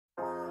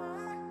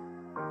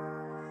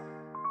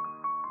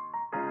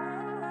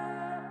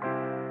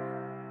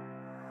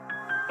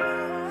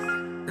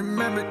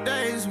Remember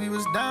days we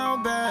was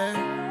down bad.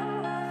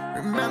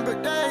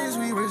 Remember days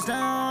we was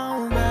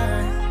down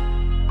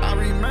bad. I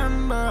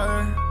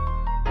remember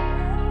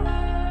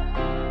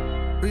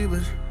we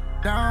was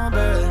down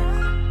bad.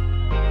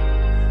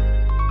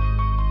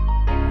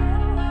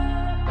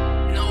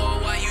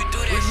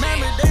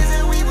 Remember days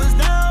that we was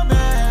down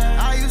bad.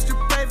 I used to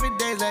pray for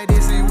days like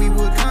this and we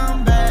would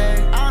come back.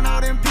 I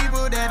know them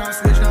people that don't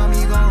switch on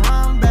me gon'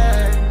 run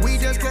back. We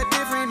just cut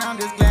different, I'm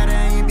just glad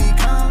I ain't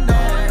become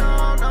that.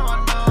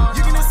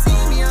 You gonna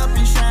see me up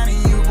and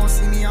shining, you gon'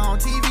 see me on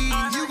TV.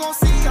 You gon'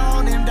 see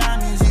all them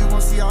diamonds, you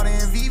gon' see all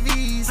them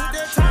VVs.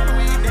 That time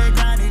with that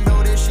grinding,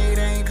 know this shit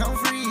ain't come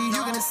free.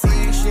 You gonna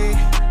see this shit,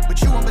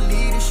 but you won't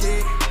believe this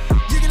shit.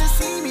 You gonna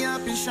see me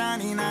up and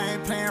shining, I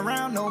ain't playing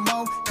around no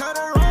more. Cut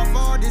her off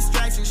all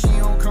distractions, she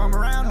don't come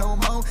around no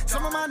more.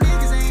 Some of my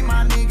niggas ain't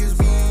my niggas,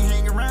 we ain't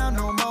hang around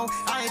no more.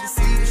 I had to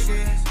see this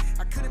shit,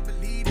 I couldn't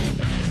believe it.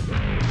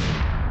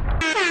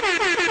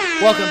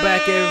 Welcome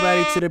back,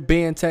 everybody, to the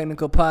Being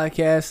Technical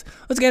Podcast.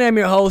 Once again, I'm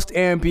your host,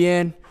 Aaron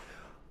Bien,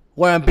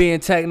 where I'm being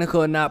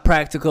technical and not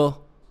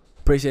practical.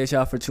 Appreciate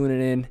y'all for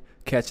tuning in,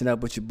 catching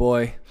up with your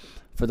boy.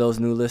 For those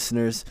new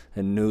listeners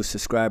and new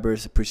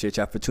subscribers, appreciate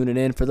y'all for tuning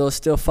in. For those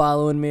still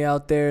following me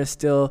out there,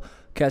 still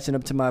catching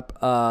up to my,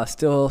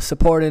 still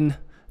supporting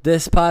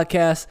this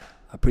podcast,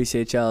 I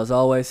appreciate y'all as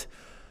always.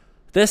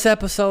 This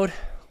episode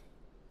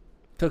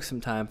took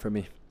some time for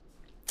me.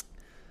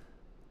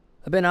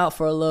 I've been out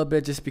for a little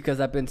bit just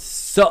because I've been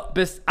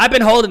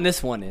holding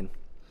this one in,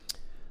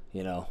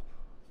 you know,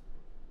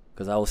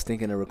 because I was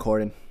thinking of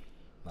recording.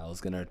 I was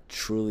going to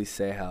truly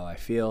say how I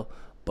feel,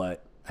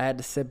 but I had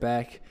to sit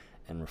back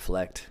and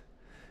reflect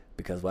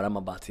because what I'm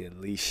about to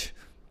unleash,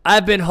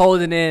 I've been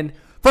holding in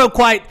for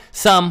quite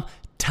some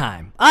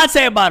time. I'd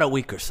say about a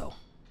week or so.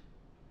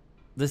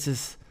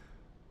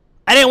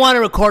 I didn't want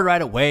to record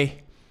right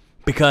away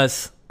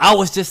because I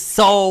was just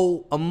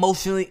so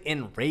emotionally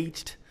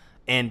enraged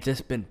and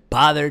just been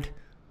bothered.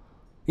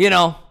 You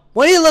know,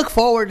 when you look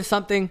forward to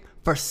something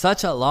for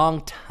such a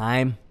long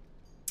time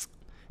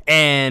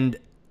and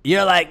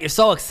you're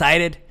so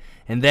excited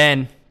and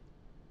then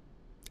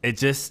it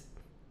just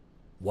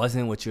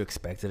wasn't what you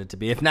expected it to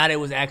be. If not, it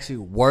was actually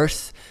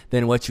worse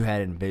than what you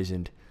had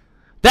envisioned.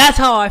 That's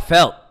how I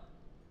felt.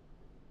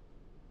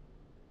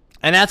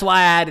 And that's why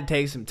I had to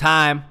take some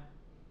time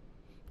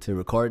to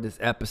record this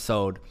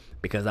episode,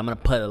 because I'm going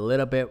to put a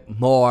little bit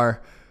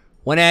more.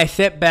 When I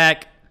sit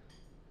back,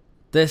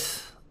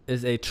 this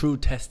is a true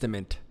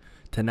testament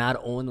to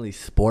not only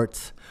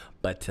sports,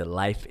 but to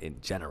life in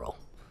general.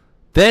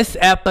 This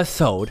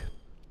episode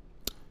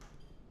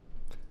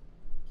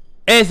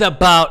is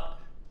about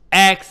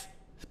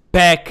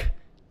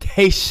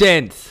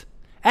expectations.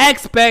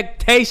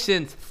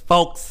 Expectations,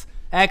 folks.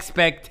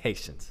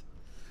 Expectations.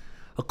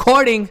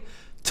 According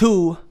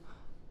to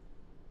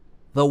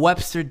the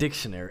Webster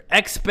Dictionary,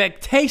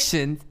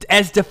 expectation,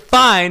 as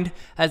defined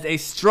as a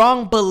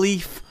strong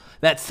belief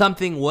that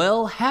something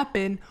will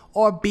happen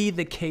or be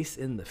the case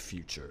in the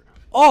future,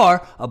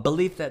 or a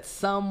belief that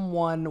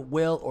someone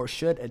will or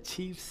should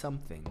achieve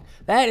something.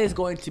 That is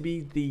going to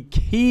be the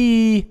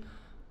key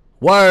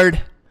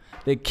word,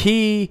 the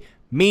key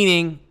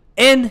meaning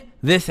in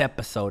this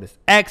episode is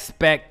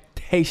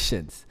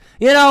expectations.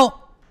 You know,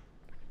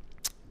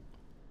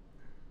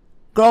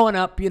 growing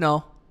up,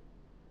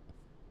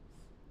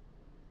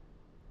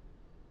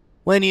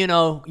 when,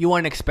 you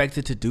weren't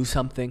expected to do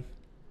something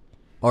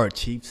or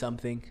achieve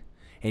something,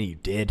 and you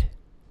did,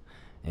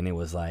 and it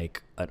was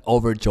like an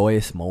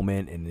overjoyous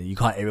moment, and you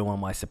caught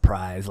everyone by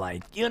surprise.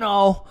 Like,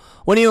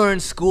 when you were in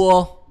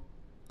school,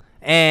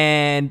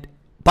 and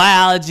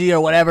biology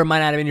or whatever might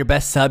not have been your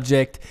best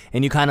subject,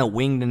 and you kind of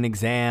winged an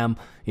exam.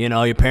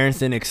 Your parents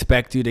didn't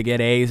expect you to get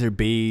A's or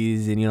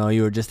B's, and,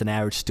 you were just an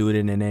average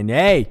student, and then,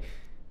 hey,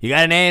 you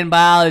got an A in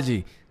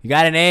biology. You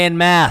got an A in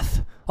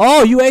math.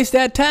 Oh, you aced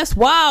that test?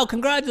 Wow,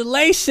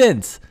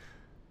 congratulations.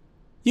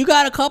 You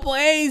got a couple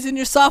A's in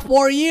your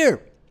sophomore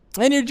year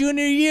and your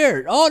junior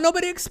year. Oh,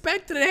 nobody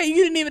expected it. Hey, you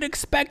didn't even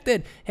expect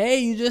it. Hey,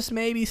 you just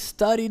maybe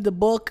studied the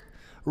book,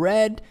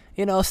 read,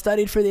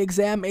 studied for the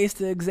exam, aced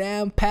the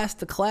exam, passed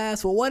the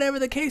class, or whatever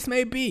the case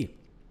may be.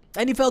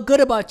 And you felt good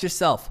about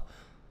yourself.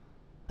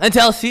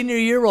 Until senior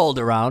year rolled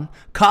around,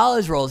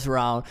 college rolls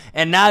around,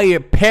 and now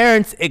your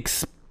parents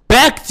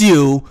expect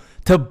you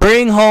to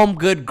bring home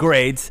good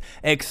grades,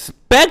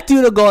 expect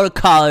you to go to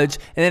college,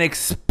 and then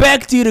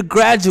expect you to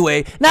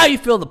graduate. Now you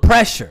feel the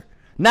pressure.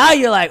 Now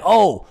you're like,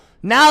 oh,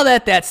 now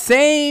that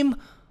same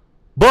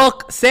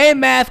book, same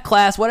math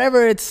class,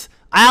 whatever it's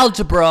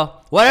algebra,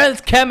 whatever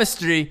it's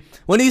chemistry,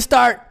 when you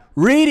start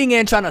reading it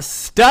and trying to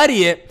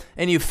study it,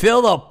 and you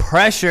feel the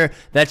pressure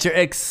that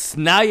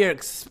now you're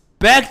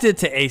expected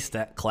to ace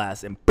that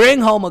class and bring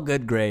home a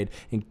good grade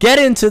and get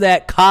into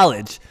that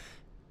college,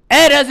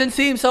 it doesn't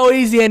seem so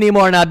easy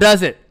anymore now,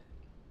 does it?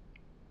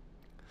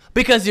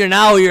 Because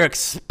you're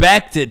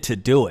expected to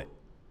do it.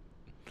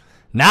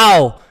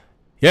 Now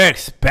you're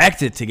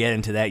expected to get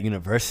into that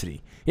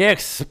university. You're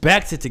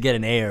expected to get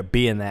an A or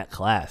B in that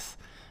class.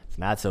 It's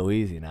not so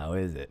easy now,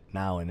 is it?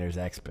 Now when there's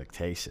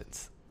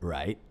expectations,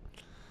 right?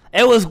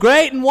 It was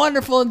great and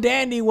wonderful and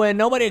dandy when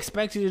nobody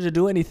expected you to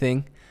do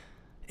anything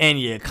and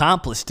you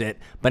accomplished it.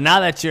 But now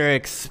that you're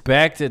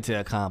expected to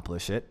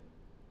accomplish it,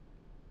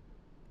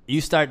 you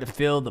start to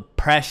feel the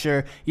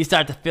pressure. You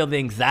start to feel the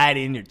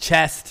anxiety in your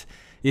chest.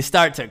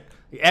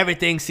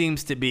 Everything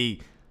seems to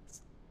be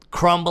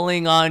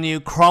crumbling on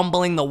you,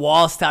 crumbling. The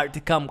walls start to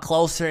come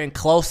closer and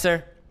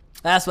closer.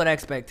 That's what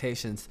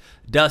expectations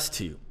does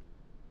to you.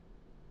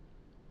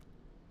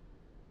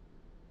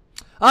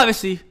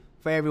 Obviously,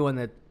 for everyone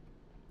that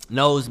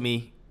knows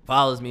me,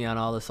 follows me on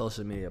all the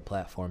social media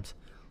platforms,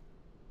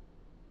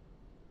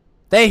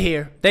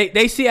 they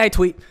see I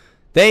tweet.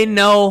 They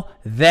know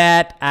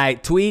that I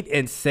tweet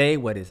and say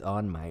what is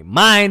on my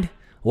mind,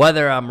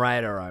 whether I'm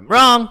right or I'm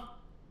wrong.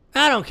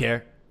 I don't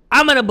care.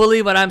 I'm going to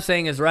believe what I'm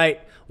saying is right,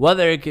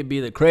 whether it could be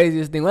the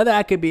craziest thing, whether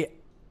I could be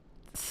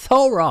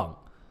so wrong.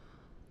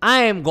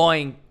 I'm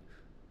going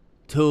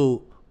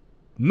to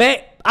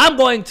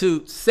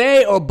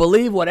say or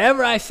believe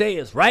whatever I say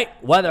is right,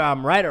 whether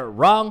I'm right or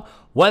wrong,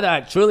 whether I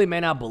truly may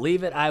not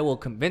believe it. I will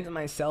convince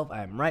myself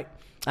I am right.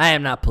 I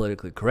am not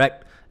politically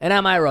correct, and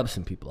I might rub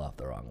some people off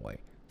the wrong way.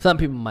 Some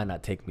people might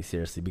not take me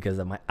seriously because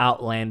of my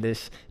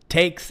outlandish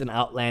takes and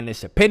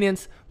outlandish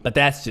opinions, but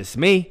that's just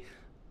me.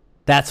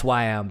 That's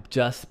why I'm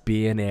just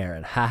being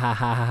Aaron. Ha ha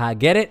ha ha ha.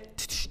 Get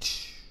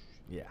it?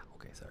 Yeah,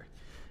 okay, sorry.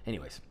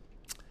 Anyways,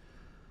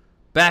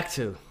 back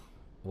to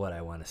what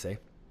I want to say.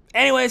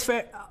 Anyways,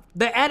 for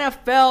the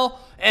NFL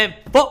and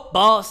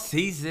football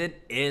season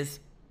is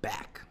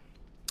back.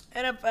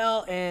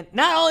 NFL, and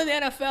not only the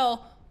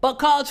NFL, but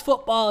college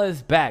football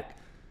is back.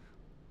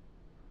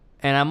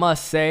 And I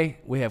must say,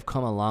 we have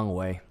come a long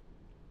way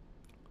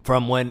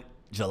from when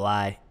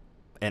July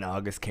and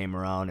August came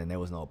around and there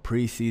was no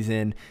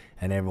preseason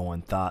and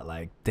everyone thought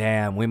like,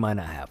 damn, we might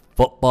not have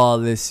football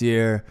this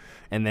year.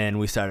 And then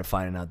we started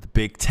finding out the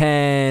Big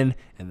Ten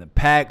and the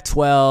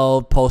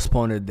Pac-12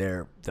 postponed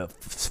the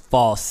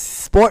fall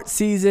sports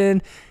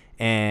season.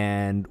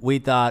 And we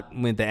thought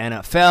with the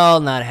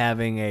NFL not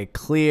having a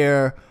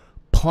clear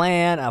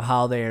plan of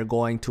how they are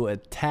going to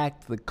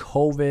attack the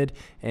COVID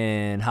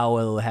and how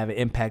it will have an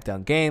impact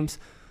on games.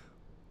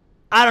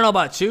 I don't know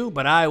about you,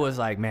 but I was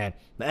like, man,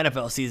 the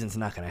NFL season's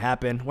not going to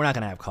happen. We're not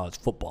going to have college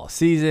football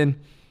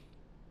season.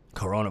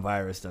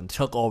 Coronavirus done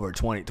took over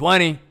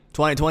 2020.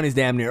 2020 is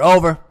damn near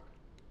over.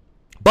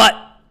 But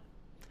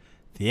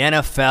the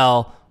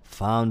NFL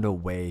found a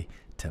way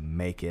to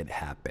make it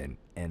happen.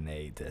 And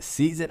the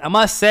season, I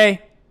must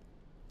say,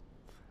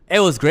 it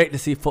was great to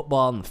see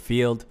football on the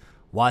field.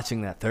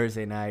 Watching that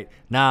Thursday night.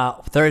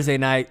 Now, Thursday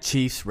night,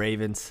 Chiefs,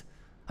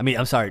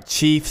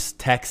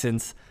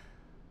 Texans.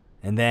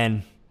 And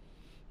then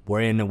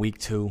we're in week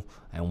 2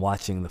 and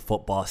watching the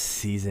football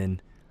season.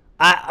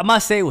 I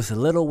must say it was a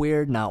little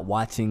weird not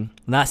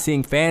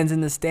seeing fans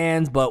in the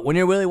stands. But when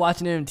you're really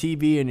watching it on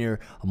TV and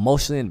you're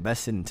emotionally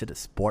invested into the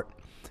sport,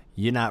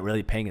 you're not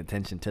really paying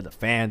attention to the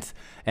fans.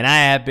 And I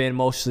have been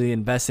emotionally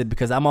invested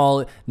because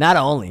not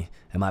only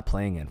am I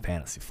playing in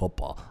fantasy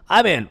football,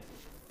 I'm in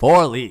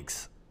 4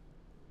 leagues.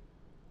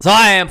 So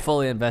I am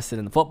fully invested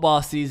in the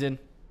football season.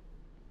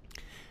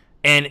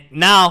 And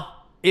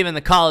now, even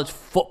the college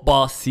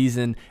football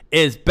season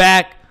is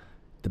back.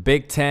 The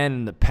Big Ten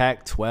and the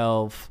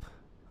Pac-12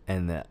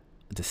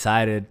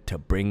 decided to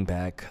bring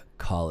back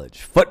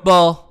college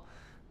football.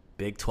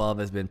 Big 12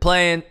 has been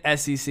playing.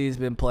 SEC has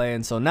been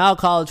playing. So now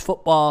college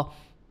football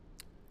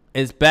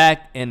is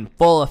back in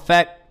full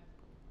effect.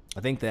 I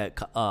think that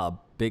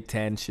Big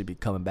Ten should be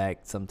coming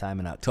back sometime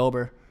in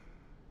October.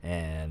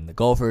 And the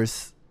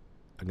Gophers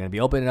are going to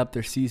be opening up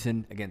their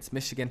season against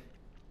Michigan,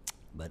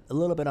 but a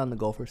little bit on the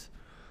Gophers.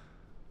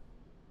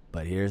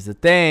 But here's the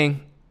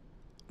thing.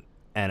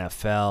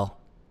 NFL,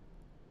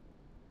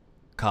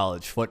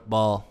 college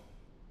football,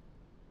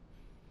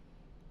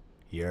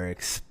 you're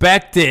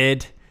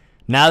expected,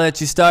 now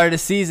that you started the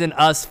season,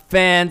 us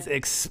fans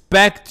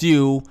expect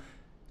you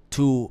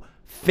to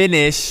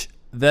finish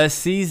the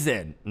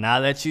season. Now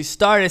that you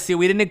started, see,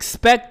 we didn't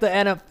expect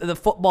the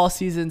football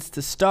seasons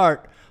to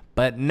start,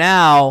 but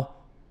now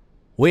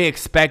we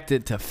expect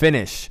it to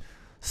finish.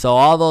 So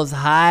all those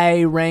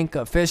high-rank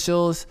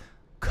officials,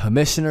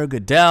 Commissioner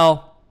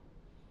Goodell,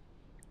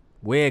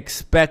 we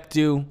expect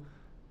you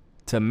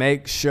to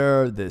make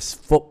sure this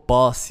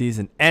football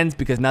season ends,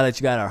 because now that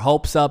you got our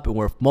hopes up and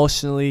we're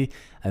emotionally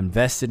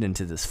invested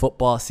into this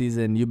football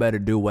season, you better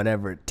do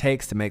whatever it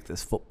takes to make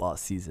this football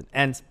season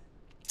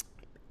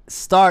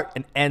start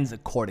and ends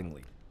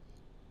accordingly.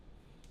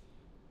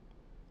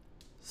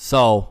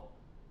 So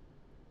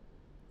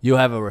you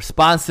have a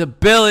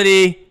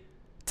responsibility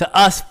to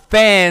us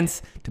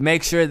fans to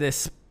make sure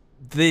this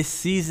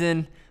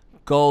season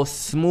goes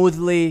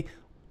smoothly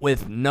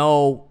with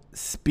no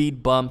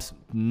speed bumps,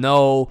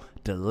 no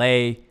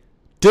delay.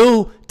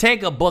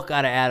 Take a book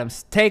out of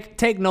Adam's.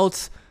 Take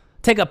notes.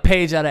 Take a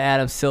page out of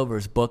Adam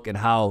Silver's book and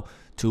how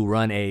to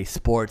run a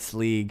sports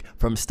league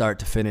from start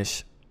to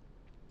finish.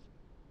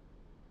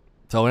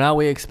 So now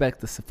we expect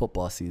this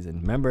football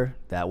season. Remember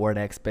that word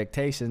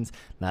expectations.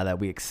 Now that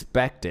we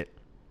expect it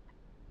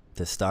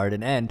to start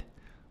and end,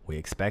 we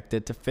expect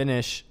it to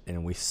finish,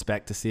 and we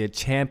expect to see a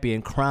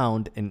champion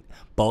crowned in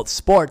both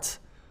sports.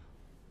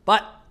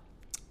 But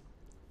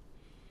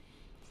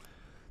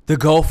the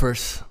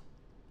Gophers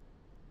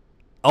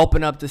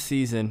open up the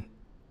season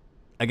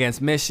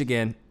against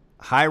Michigan,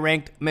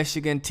 high-ranked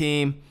Michigan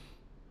team.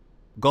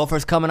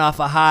 Gophers coming off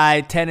a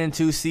high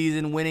 10-2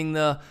 season, winning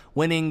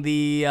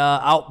the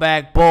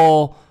Outback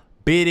Bowl,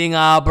 beating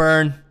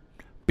Auburn,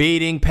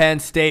 beating Penn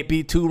State,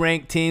 beat two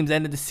ranked teams,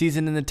 ended the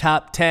season in the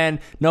top 10.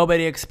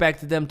 Nobody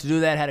expected them to do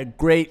that. Had a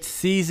great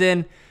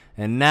season,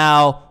 and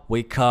now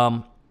we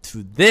come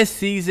to this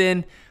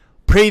season.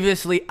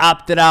 Previously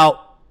opted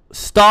out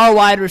star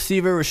wide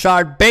receiver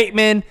Rashard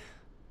Bateman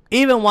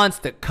even wants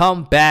to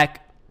come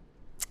back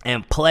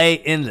and play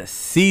in the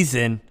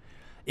season.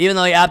 Even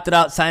though he opted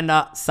out,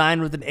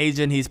 signed with an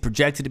agent, he's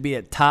projected to be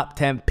a top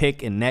 10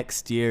 pick in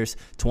next year's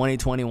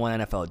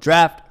 2021 NFL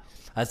Draft.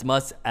 As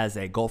much as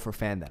a Gopher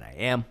fan that I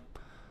am,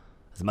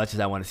 as much as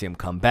I want to see him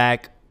come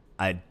back,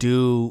 I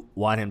do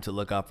want him to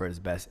look out for his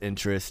best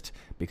interest,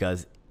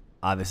 because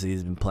obviously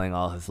he's been playing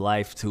all his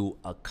life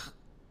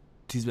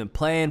he's been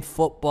playing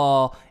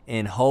football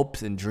in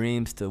hopes and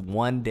dreams to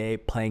one day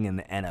playing in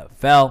the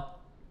NFL.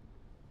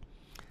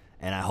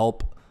 And I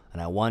hope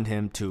and I want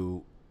him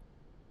to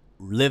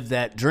live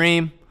that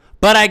dream.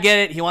 But I get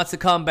it. He wants to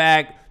come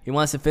back. He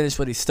wants to finish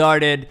what he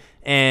started.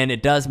 And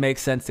it does make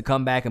sense to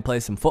come back and play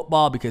some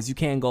football, because you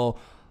can't go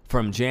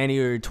from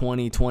January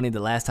 2020, the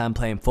last time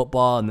playing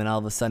football, and then all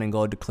of a sudden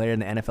go declare in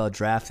the NFL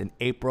draft in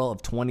April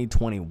of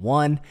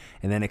 2021,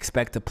 and then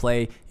expect to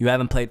play. You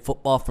haven't played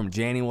football from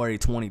January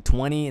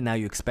 2020, and now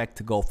you expect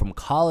to go from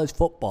college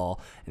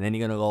football, and then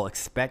you're going to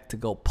expect to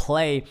go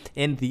play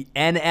in the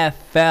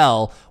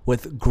NFL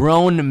with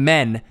grown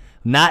men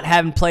not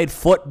having played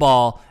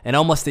football in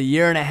almost a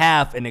year and a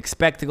half, and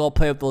expect to go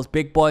play with those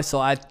big boys. So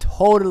I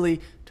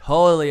totally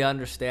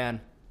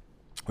understand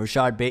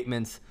Rashard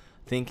Bateman's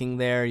thinking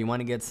there. You want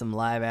to get some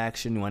live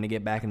action. You want to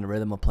get back in the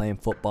rhythm of playing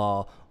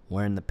football,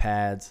 wearing the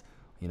pads,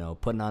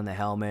 putting on the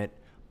helmet.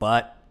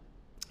 But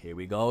here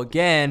we go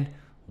again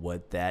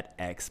with that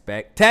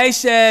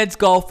expectations,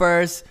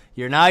 Gophers.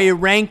 You're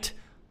ranked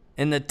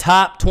in the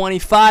top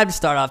 25 to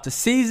start off the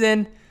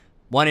season.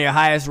 One of your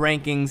highest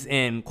rankings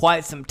in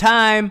quite some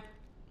time.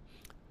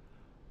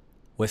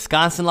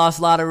 Wisconsin lost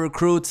a lot of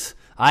recruits.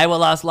 Iowa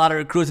lost a lot of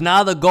recruits.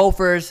 Now the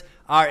Gophers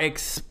are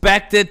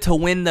expected to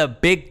win the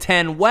Big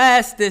Ten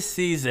West this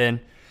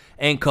season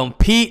and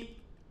compete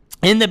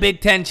in the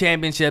Big Ten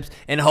championships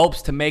in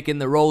hopes to make in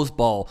the Rose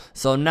Bowl.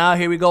 So now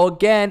here we go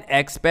again,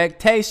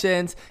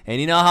 expectations.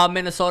 And you know how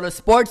Minnesota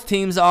sports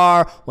teams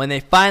are when they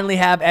finally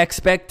have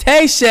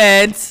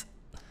expectations.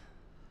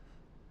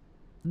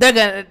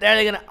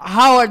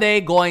 How are they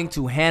going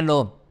to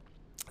handle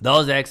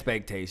those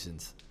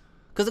expectations?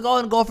 Because the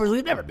Golden Gophers,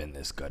 we've never been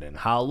this good. In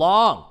how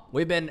long?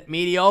 We've been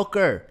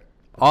mediocre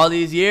all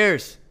these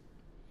years.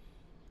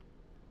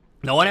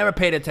 No one ever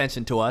paid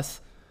attention to us.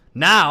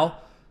 Now,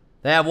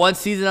 they have one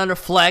season under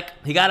Fleck.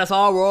 He got us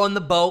all rolling the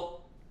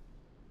boat.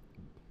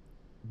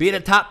 Beat a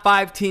top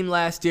 5 team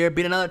last year.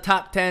 Beat another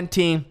top 10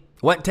 team.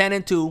 Went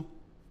 10-2.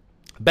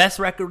 Best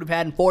record we've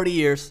had in 40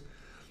 years.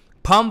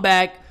 Come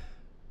back.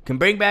 Can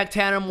bring back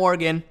Tanner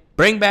Morgan.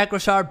 Bring back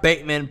Rashard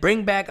Bateman.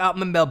 Bring back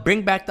Altman Bell.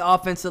 Bring back the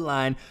offensive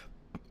line.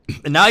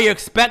 And now you're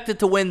expected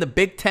to win the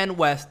Big Ten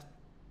West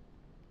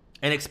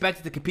and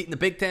expected to compete in the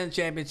Big Ten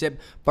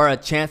Championship for a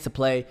chance to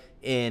play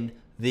in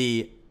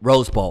the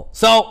Rose Bowl.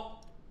 So,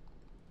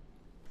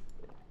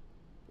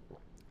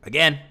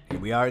 again,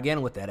 here we are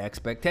again with that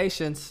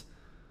expectations.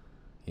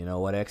 You know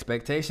what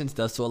expectations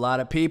does to a lot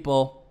of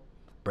people.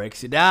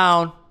 Breaks you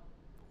down.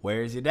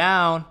 Wears you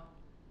down.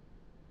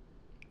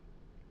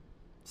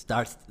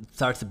 Starts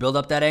to build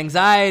up that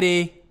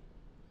anxiety.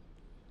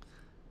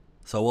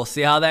 So we'll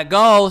see how that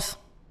goes.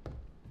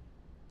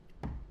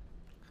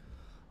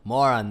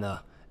 More on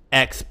the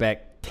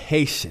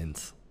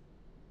expectations.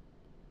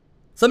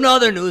 Some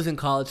other news in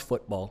college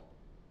football.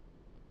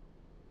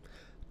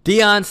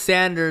 Deion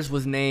Sanders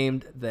was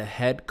named the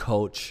head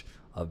coach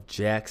of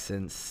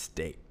Jackson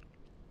State.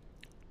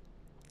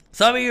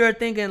 Some of you are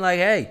thinking like,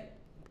 hey,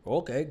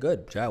 okay,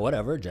 good.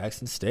 Whatever,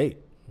 Jackson State.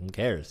 Who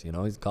cares?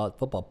 He's college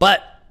football.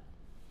 But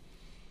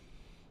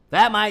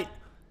that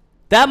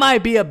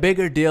might be a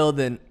bigger deal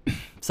than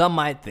some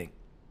might think.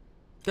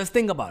 Just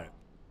think about it.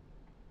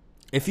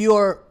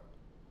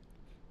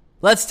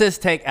 Let's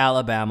just take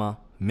Alabama,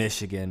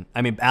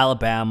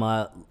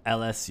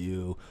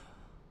 LSU,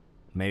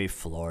 maybe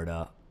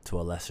Florida to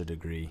a lesser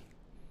degree.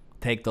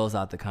 Take those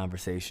out the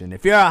conversation.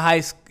 If you're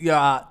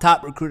a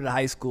top recruited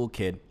high school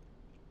kid,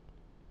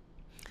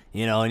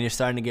 and you're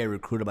starting to get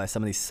recruited by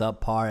some of these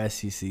subpar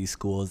SEC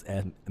schools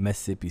at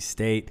Mississippi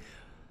State,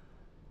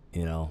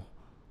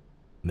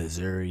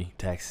 Missouri,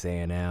 Texas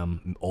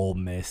A&M, Ole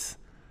Miss,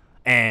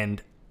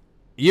 and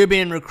you're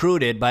being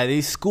recruited by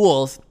these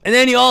schools, and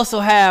then you also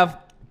have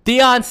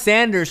Deion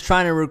Sanders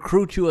trying to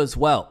recruit you as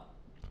well.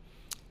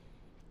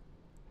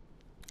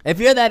 If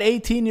you're that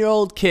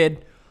 18-year-old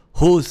kid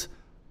whose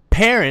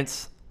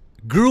parents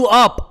grew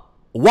up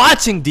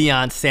watching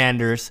Deion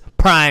Sanders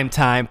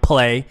primetime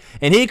play,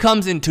 and he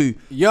comes into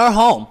your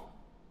home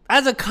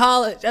as a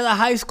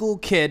high school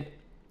kid,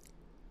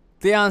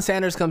 Deion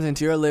Sanders comes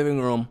into your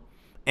living room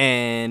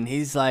and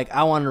he's like,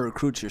 I want to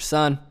recruit your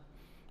son.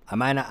 I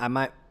might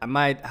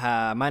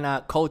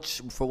not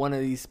coach for one of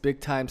these big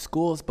time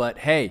schools, but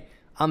hey,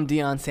 I'm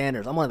Deion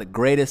Sanders. I'm one of the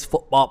greatest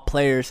football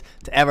players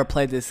to ever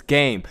play this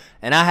game.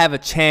 And I have a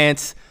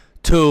chance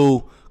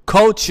to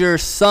coach your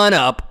son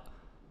up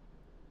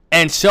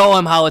and show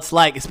him how it's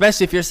like,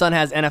 especially if your son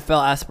has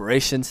NFL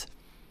aspirations.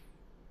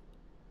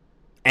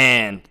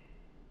 And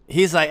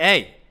he's like,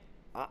 hey,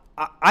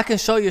 I can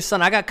show your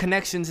son. I got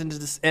connections into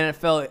this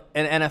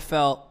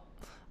NFL.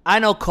 I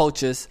know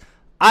coaches.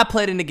 I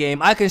played in the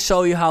game. I can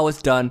show you how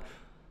it's done.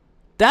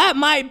 That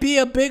might be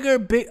a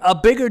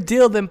bigger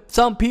deal than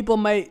some people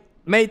may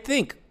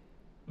think.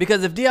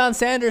 Because if Deion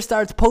Sanders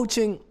starts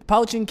poaching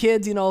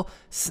kids,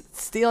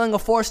 stealing a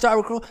 4-star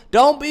recruit,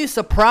 don't be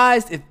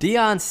surprised if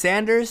Deion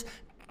Sanders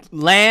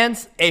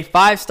lands a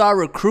 5-star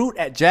recruit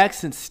at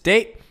Jackson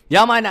State.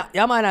 Y'all might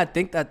not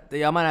think that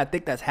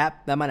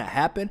might not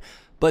happen,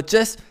 but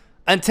just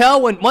once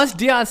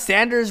Deion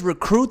Sanders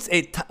recruits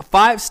a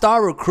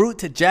 5-star recruit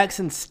to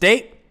Jackson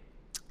State,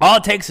 all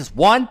it takes is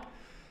one.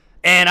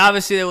 And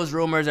obviously there was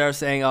rumors that were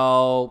saying,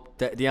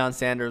 Deion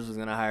Sanders was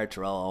going to hire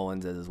Terrell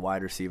Owens as his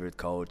wide receiver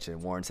coach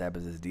and Warren Sapp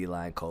as his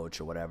D-line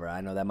coach or whatever.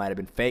 I know that might have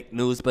been fake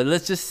news, but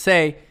let's just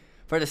say,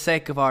 for the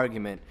sake of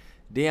argument,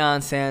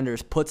 Deion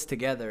Sanders puts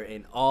together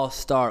an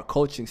all-star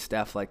coaching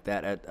staff like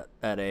that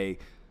at a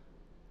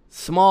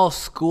small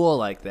school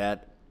like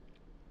that,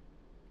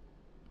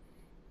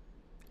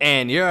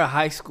 and you're a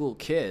high school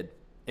kid,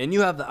 and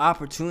you have the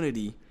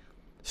opportunity.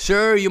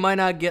 Sure, you might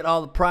not get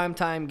all the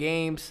primetime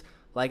games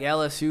like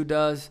LSU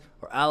does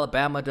or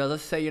Alabama does.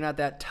 Let's say you're not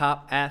that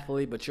top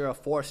athlete, but you're a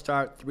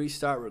 4-star,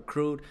 3-star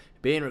recruit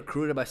being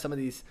recruited by some of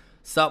these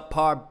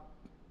subpar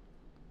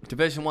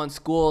Division I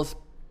schools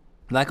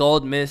like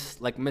Ole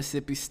Miss, like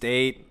Mississippi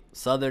State,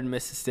 Southern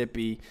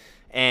Mississippi,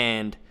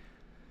 and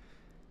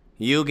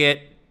you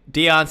get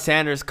Deion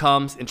Sanders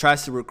comes and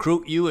tries to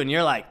recruit you, and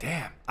you're like,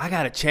 damn, I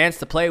got a chance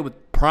to play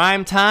with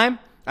prime time.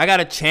 I got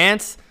a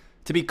chance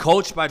to be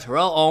coached by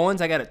Terrell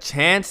Owens. I got a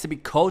chance to be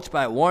coached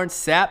by Warren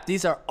Sapp.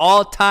 These are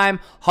all-time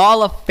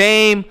Hall of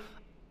Fame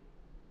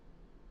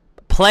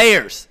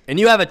players, and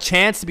you have a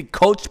chance to be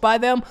coached by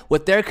them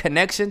with their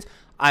connections.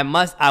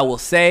 I will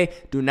say,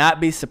 do not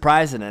be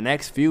surprised in the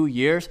next few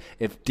years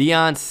if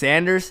Deion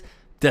Sanders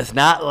does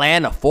not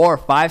land a 4 or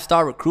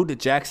 5-star recruit at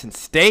Jackson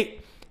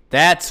State.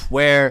 That's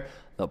where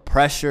the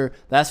pressure,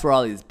 that's where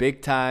all these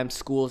big-time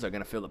schools are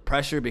going to feel the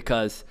pressure,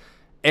 because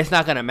it's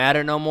not going to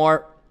matter no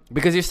more.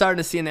 Because you're starting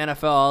to see in the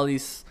NFL all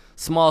these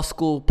small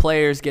school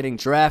players getting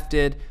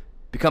drafted,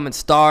 becoming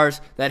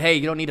stars, that, hey,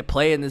 you don't need to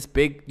play in this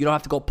big, you don't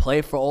have to go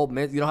play for Ole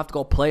Miss, you don't have to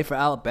go play for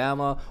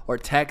Alabama or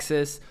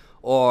Texas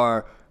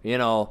or,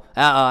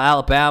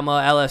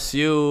 Alabama,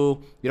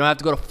 LSU. You don't have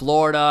to go to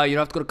Florida. You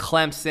don't have to go to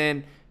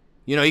Clemson.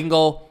 You can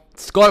go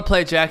to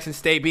play at Jackson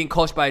State, being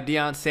coached by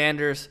Deion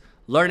Sanders,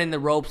 learning the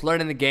ropes,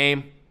 learning the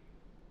game.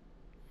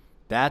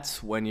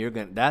 That's when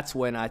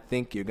I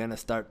think you're gonna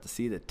start to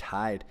see the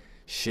tide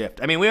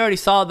shift. I mean, we already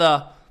saw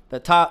the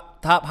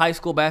top high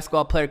school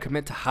basketball player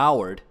commit to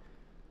Howard.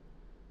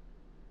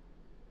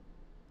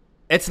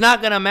 It's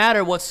not gonna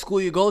matter what school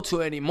you go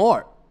to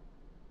anymore.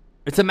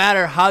 It's a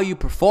matter of how you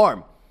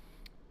perform.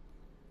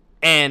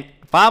 And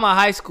if I'm a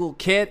high school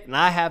kid and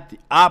I have the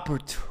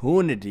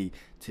opportunity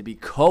to be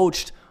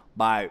coached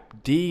by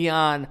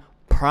Deion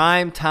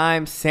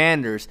Primetime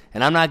Sanders,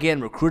 and I'm not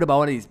getting recruited by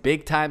one of these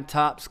big-time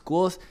top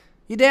schools,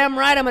 you damn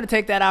right I'm going to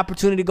take that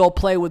opportunity to go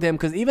play with him.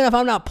 Because even if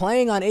I'm not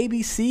playing on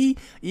ABC,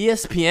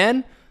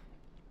 ESPN,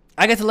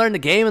 I get to learn the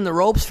game and the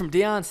ropes from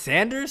Deion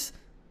Sanders,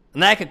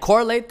 and I can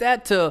correlate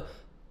that to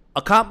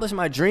accomplish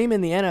my dream in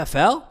the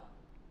NFL.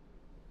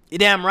 You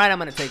damn right I'm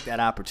going to take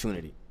that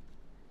opportunity.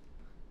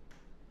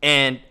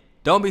 And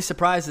don't be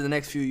surprised in the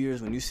next few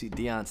years when you see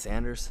Deion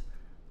Sanders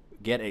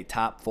get a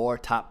top 4,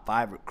 top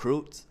 5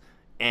 recruits,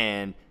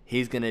 and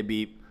he's going to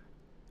be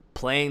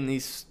playing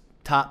these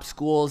top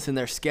schools in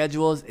their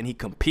schedules, and he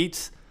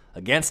competes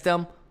against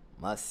them.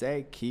 Must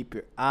say, keep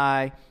your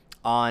eye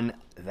on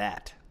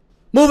that.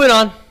 Moving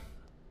on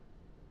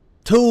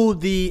to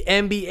the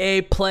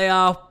NBA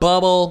playoff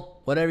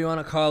bubble, whatever you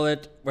want to call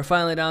it. We're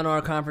finally down to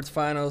our conference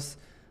finals.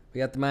 We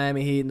got the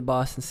Miami Heat and the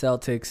Boston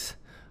Celtics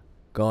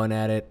going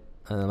at it.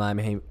 The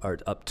Miami Heat are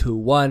up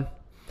 2-1. And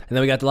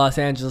then we got the Los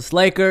Angeles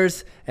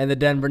Lakers and the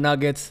Denver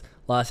Nuggets.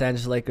 Los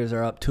Angeles Lakers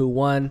are up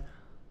 2-1.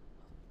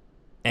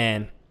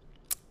 And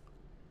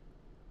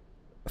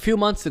a few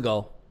months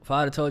ago, if I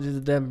would have told you the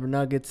Denver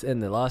Nuggets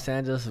and the Los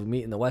Angeles would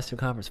meet in the Western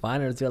Conference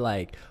Finals, you're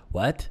like,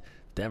 what?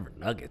 Denver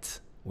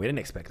Nuggets? We didn't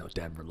expect no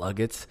Denver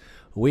Nuggets.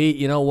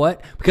 You know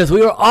what? Because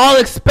we were all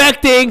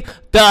expecting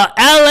the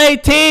LA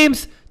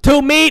teams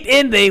to meet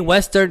in the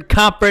Western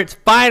Conference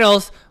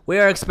Finals. We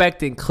are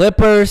expecting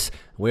Clippers.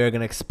 We are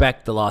going to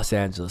expect the Los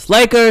Angeles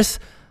Lakers.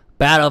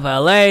 Battle of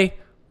LA.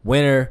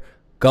 Winner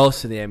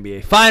goes to the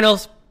NBA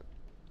Finals.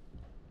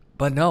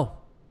 But no,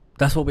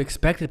 that's what we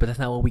expected, but that's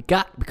not what we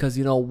got. Because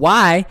you know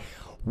why?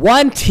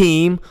 One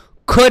team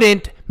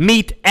couldn't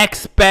meet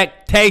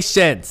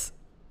expectations.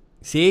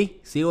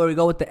 See where we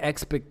go with the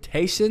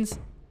expectations?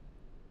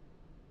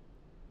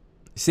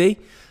 See?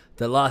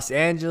 The Los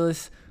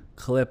Angeles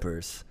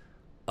Clippers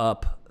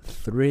up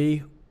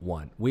 3-1.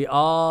 We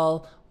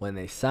all, when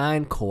they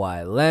signed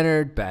Kawhi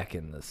Leonard back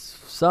in the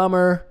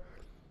summer,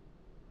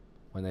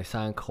 or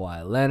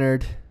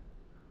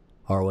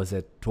was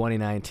it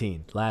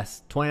 2019?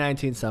 Last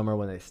 2019 summer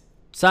when they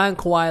signed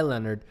Kawhi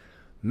Leonard,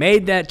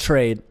 made that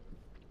trade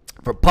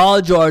for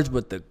Paul George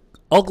with the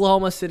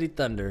Oklahoma City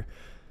Thunder,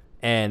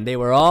 and they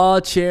were all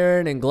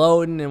cheering and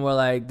gloating, and we're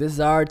like, this is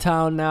our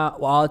town now,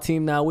 our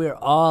team now. We were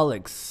all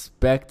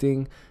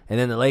expecting, and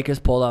then the Lakers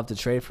pulled off the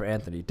trade for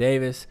Anthony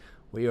Davis.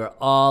 We were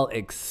all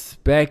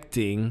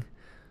expecting,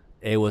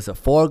 it was a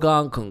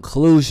foregone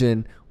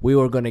conclusion, we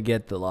were going to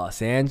get the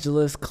Los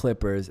Angeles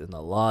Clippers and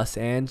the Los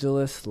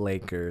Angeles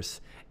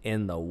Lakers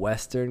in the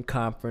Western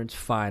Conference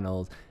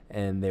Finals,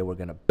 and they were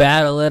going to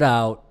battle it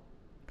out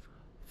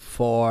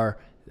for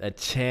a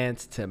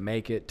chance to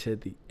make it to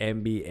the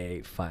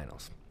NBA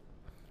Finals.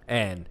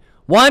 And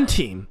one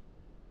team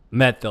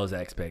met those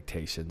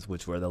expectations,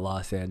 which were the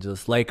Los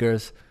Angeles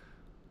Lakers,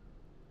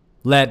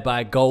 led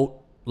by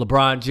GOAT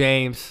LeBron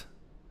James.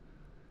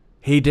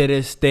 He did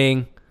his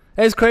thing.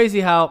 It's crazy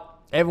how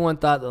everyone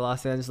thought the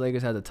Los Angeles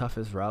Lakers had the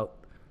toughest route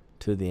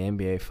to the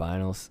NBA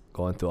Finals,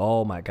 going through.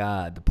 Oh my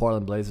God, the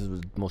Portland Blazers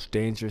was the most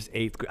dangerous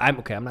eighth. I'm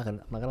not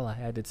gonna lie.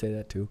 I did say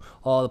that too.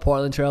 Oh, the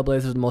Portland Trail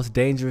Blazers, the most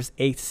dangerous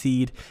eighth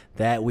seed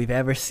that we've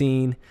ever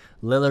seen.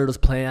 Lillard was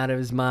playing out of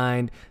his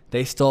mind.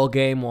 They stole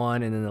game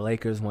one, and then the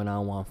Lakers went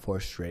on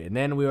 1-4 straight. And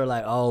then we were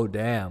like, oh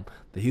damn,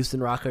 the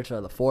Houston Rockets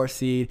are the 4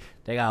 seed.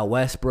 They got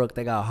Westbrook,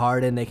 they got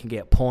Harden. They can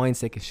get points.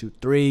 They can shoot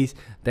threes.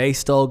 They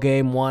stole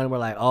game one. We're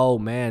like, oh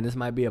man, this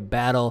might be a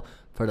battle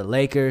for the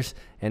Lakers,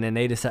 and then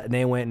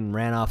they went and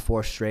ran off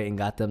 4 straight and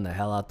got them the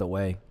hell out the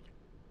way.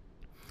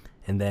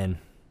 And then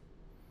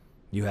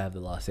you have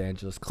the Los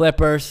Angeles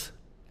Clippers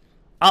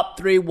up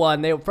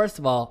 3-1. First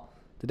of all,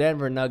 the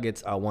Denver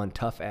Nuggets are one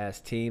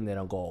tough-ass team. They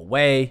don't go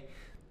away.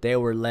 They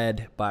were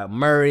led by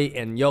Murray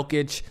and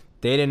Jokic.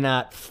 They did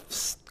not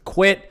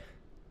quit.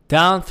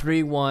 Down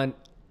 3-1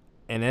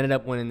 and ended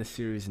up winning the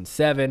series in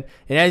 7.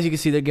 And as you can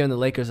see, they're giving the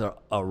Lakers a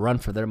run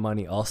for their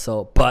money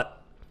also. But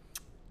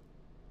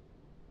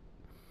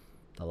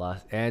the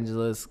Los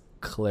Angeles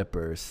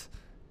Clippers,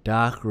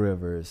 Doc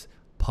Rivers,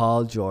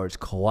 Paul George,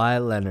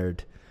 Kawhi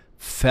Leonard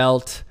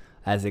felt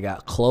as they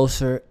got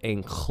closer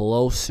and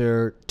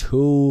closer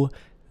to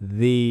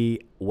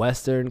the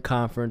Western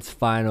Conference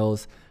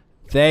Finals,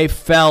 they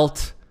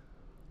felt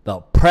the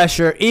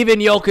pressure. Even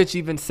Jokic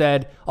even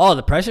said, oh,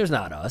 the pressure's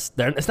not us.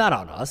 It's not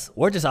on us.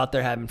 We're just out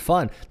there having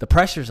fun. The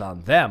pressure's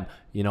on them.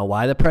 You know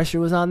why the pressure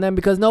was on them?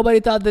 Because nobody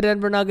thought the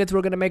Denver Nuggets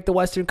were going to make the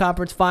Western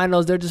Conference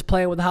Finals. They're just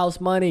playing with house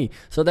money.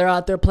 So they're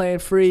out there playing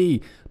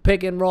free,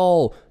 pick and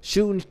roll,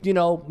 shooting. You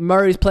know,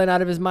 Murray's playing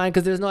out of his mind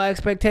because there's no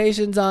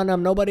expectations on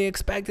them. Nobody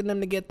expected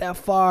them to get that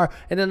far.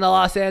 And then the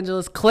Los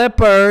Angeles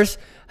Clippers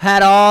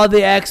had all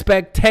the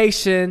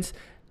expectations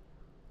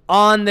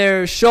on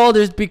their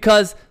shoulders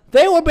because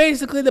they were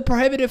basically the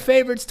prohibitive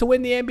favorites to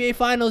win the NBA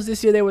Finals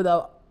this year. They were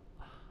the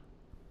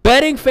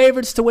betting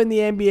favorites to win the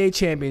NBA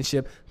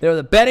championship. They were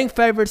the betting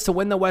favorites to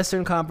win the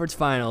Western Conference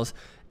Finals.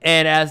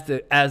 And as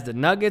the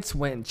Nuggets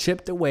went and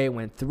chipped away,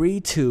 went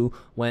 3-2,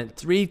 went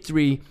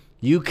 3-3,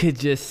 you could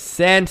just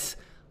sense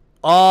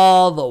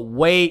all the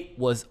weight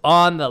was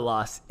on the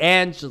Los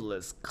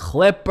Angeles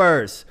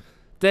Clippers.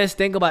 Just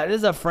think about it. This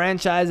is a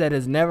franchise that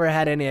has never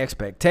had any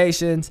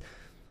expectations.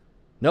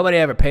 Nobody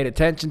ever paid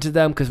attention to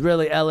them because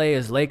really LA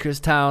is Lakers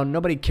town.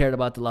 Nobody cared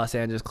about the Los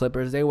Angeles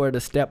Clippers. They were the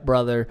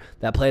stepbrother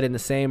that played in the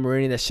same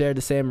arena, that shared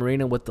the same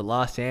arena with the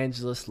Los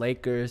Angeles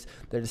Lakers.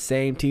 They're the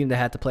same team that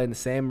had to play in the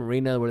same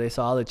arena where they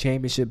saw all the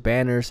championship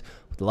banners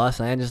with the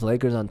Los Angeles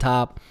Lakers on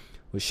top,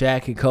 with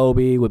Shaq and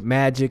Kobe, with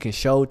Magic and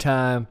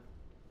Showtime.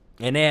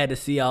 And they had to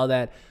see all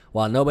that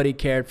while nobody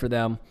cared for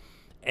them.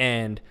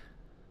 And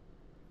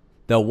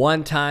the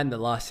one time the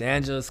Los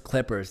Angeles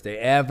Clippers, they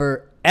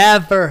ever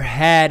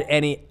had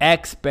any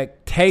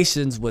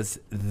expectations was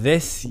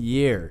this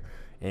year.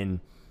 And,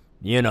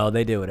 you know,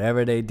 they did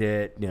whatever they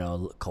did. You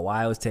know,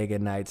 Kawhi was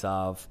taking nights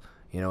off.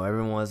 You know,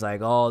 everyone was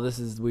like, oh,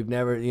 we've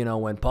never, you know,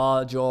 when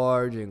Paul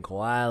George and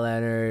Kawhi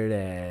Leonard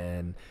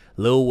and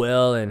Lou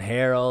Will and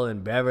Harold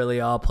and Beverly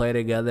all play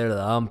together, they're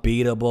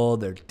unbeatable.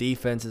 Their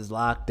defense is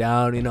locked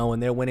down. You know, when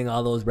they're winning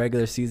all those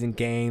regular season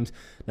games,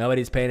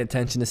 nobody's paying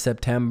attention to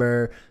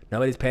September.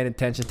 Nobody's paying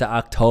attention to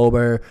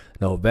October,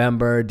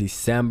 November,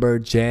 December,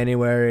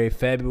 January,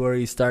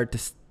 February. You start to,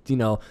 you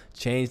know,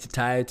 change the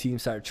tire.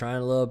 Teams start trying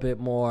a little bit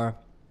more.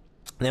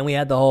 And then we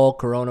had the whole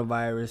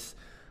coronavirus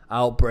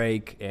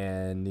outbreak,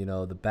 and, you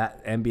know, the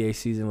NBA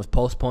season was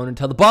postponed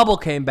until the bubble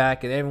came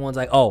back, and everyone's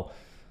like, oh,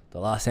 the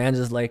Los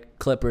Angeles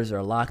Clippers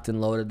are locked and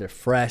loaded. They're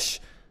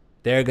fresh.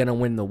 They're going to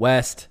win the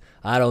West.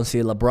 I don't see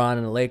LeBron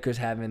and the Lakers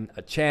having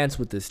a chance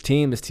with this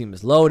team. This team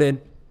is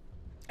loaded.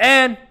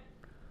 And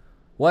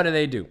what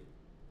do?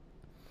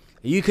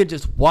 You could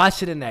just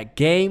watch it in that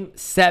game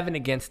 7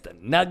 against the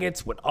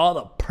Nuggets when all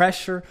the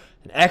pressure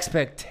and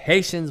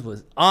expectations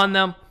was on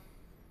them.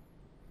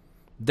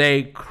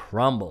 They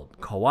crumbled.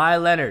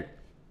 Kawhi Leonard,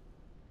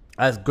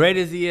 as great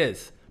as he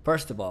is,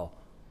 first of all,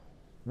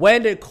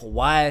 when did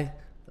Kawhi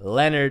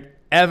Leonard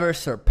ever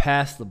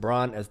surpass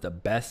LeBron as the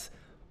best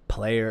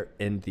player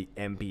in the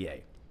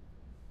NBA?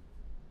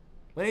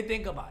 When you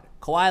think about it,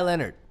 Kawhi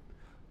Leonard,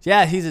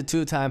 yeah, he's a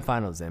 2-time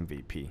Finals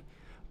MVP.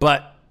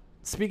 But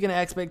speaking of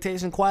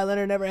expectations, Kawhi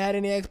Leonard never had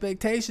any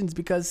expectations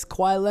because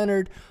Kawhi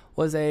Leonard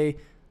was a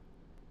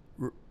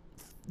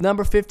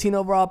number 15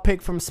 overall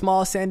pick from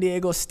small San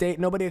Diego State.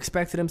 Nobody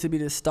expected him to be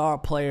the star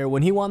player.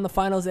 When he won the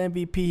Finals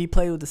MVP, he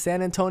played with the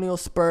San Antonio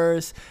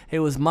Spurs. It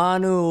was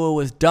Manu, it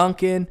was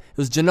Duncan, it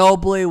was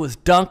Ginobili, it was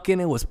Duncan,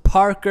 it was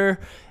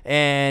Parker,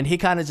 and he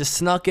kind of just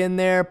snuck in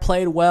there,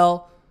 played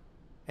well,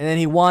 and then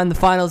he won the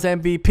Finals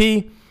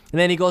MVP, and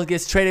then he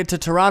gets traded to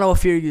Toronto a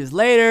few years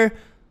later.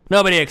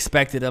 Nobody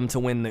expected him to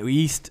win the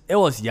East. It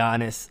was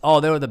Giannis.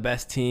 Oh, they were the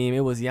best team. It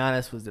was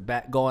Giannis was the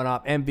back going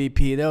off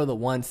MVP. They were the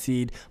 1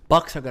 seed.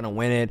 Bucks are going to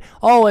win it.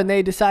 Oh, and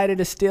they decided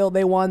to steal.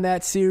 They won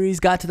that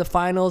series, got to the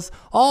finals.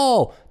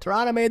 Oh,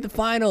 Toronto made the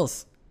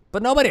finals.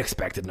 But nobody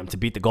expected them to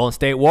beat the Golden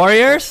State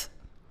Warriors.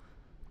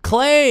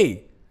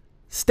 Clay,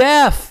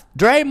 Steph,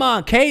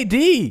 Draymond,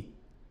 KD.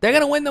 They're going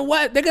to win the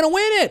what? They're going to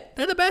win it.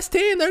 They're the best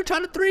team. They're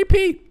trying to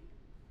three-peat.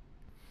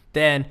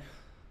 Then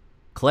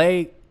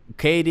KD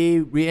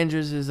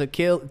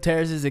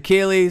tears his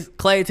Achilles.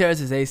 Clay tears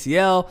his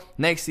ACL.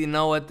 Next thing you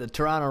know what, the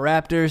Toronto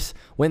Raptors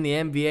win the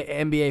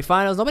NBA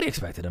Finals. Nobody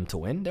expected them to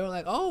win. They were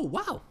like, oh,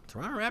 wow,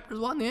 Toronto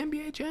Raptors won the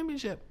NBA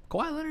championship.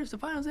 Kawhi Leonard's the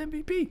Finals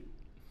MVP.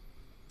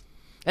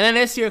 And then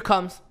this year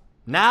comes.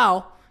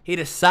 Now he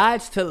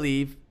decides to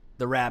leave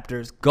the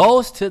Raptors,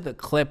 goes to the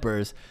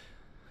Clippers,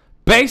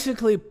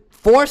 basically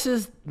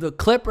forces the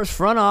Clippers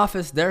front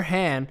office their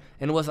hand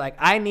and was like,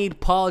 I need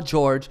Paul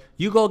George.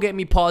 You go get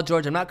me Paul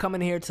George. I'm not coming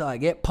here till I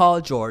get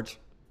Paul George.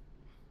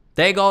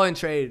 They go and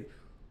trade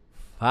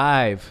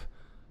 5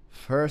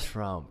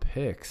 first-round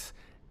picks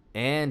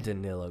and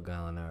Danilo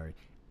Gallinari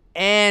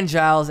and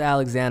Giles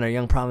Alexander,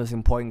 young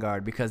promising point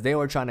guard, because they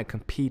were trying to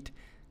compete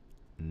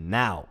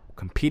now,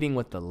 competing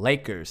with the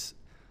Lakers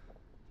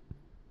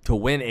to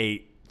win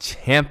a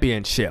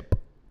championship.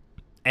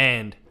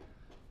 And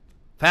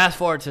fast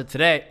forward to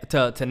today,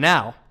 to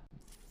now,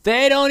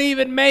 they don't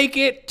even make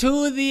it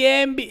to the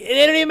NBA.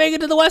 They don't even make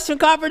it to the Western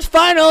Conference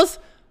Finals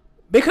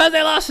because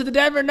they lost to the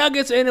Denver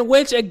Nuggets, in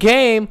which a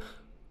game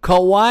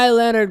Kawhi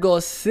Leonard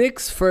goes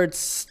 6 for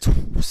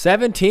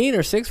 17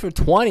 or 6 for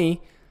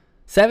 20,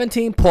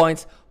 17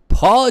 points.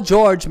 Paul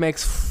George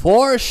makes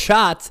 4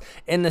 shots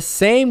in the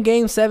same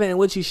game 7 in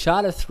which he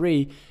shot a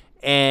 3,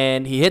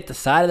 and he hit the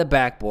side of the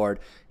backboard.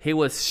 He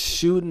was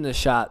shooting the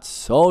shot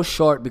so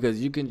short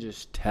because you can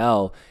just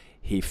tell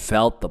he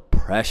felt the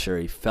pressure.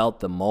 He felt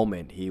the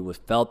moment. He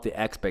felt the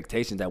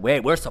expectations that, wait,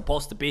 we're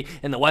supposed to be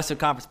in the Western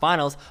Conference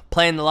Finals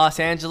playing the Los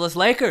Angeles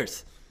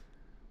Lakers.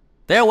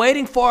 They're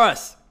waiting for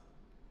us.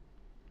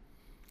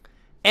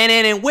 And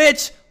then in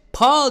which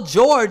Paul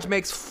George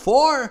makes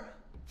 4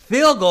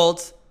 field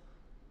goals,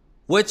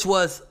 which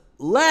was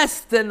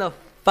less than the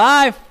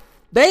 5.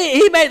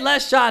 He made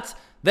less shots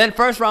than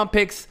first-round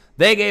picks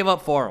they gave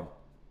up for him.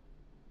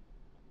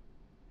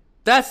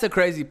 That's the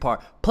crazy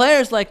part.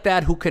 Players like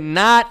that who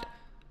cannot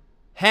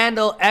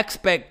handle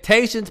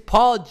expectations.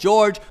 Paul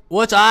George,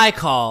 which I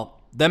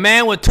call the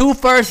man with 2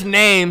 first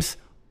names,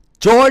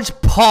 George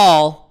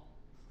Paul,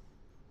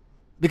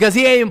 because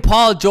he ain't even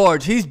Paul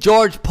George. He's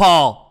George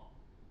Paul.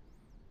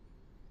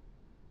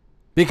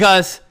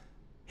 Because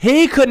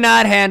he could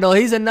not handle,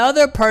 he's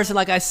another person,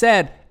 like I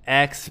said,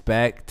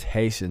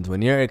 expectations.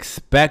 When you're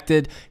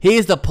expected,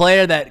 he's the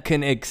player that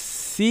can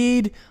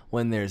exceed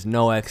when there's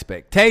no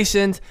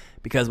expectations.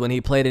 Because when he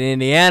played in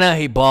Indiana,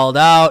 he balled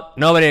out.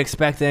 Nobody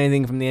expected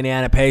anything from the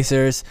Indiana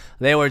Pacers.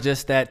 They were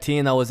just that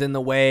team that was in the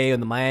way of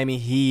the Miami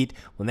Heat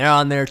when they're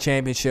on their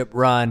championship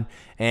run.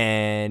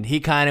 And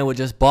he kind of would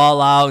just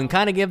ball out and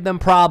kind of give them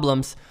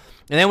problems.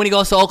 And then when he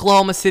goes to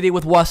Oklahoma City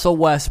with Russell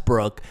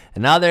Westbrook,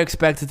 and now they're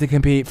expected to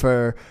compete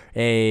for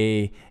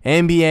a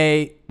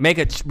NBA, make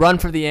a run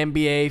for the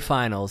NBA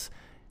Finals,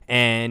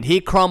 and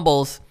he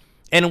crumbles,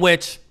 in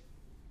which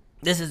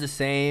this is the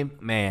same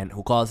man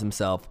who calls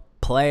himself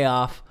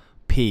Playoff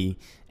P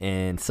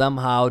and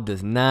somehow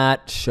does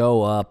not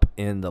show up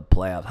in the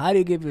playoffs. How do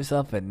you give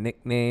yourself a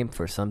nickname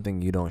for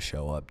something you don't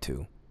show up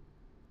to?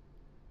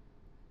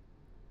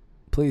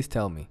 Please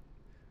tell me.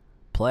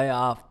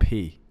 Playoff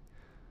P.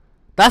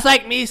 That's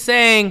like me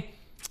saying,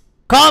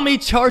 call me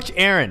Church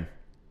Aaron.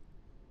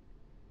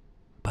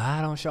 But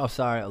I don't show up.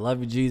 Sorry. I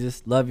love you,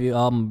 Jesus. Love you.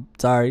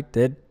 Sorry.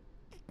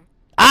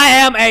 I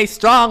am a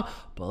strong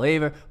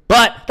believer.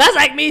 But that's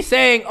like me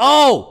saying,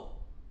 oh,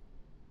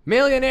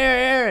 Millionaire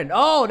Aaron.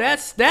 Oh,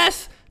 that's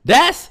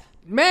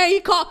man,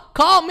 you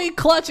call me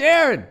Clutch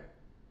Aaron.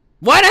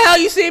 Why the hell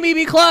you see me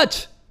be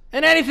clutch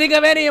in anything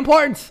of any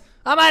importance?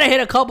 I might have hit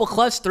a couple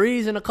clutch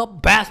threes in a couple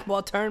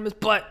basketball tournaments,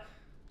 but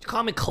you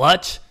call me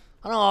clutch?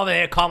 I don't over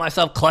here call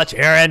myself Clutch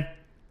Aaron.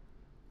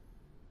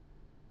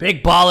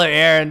 Big baller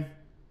Aaron.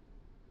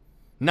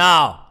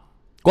 No.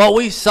 What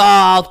we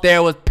saw out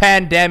there was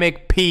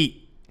Pandemic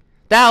Pete.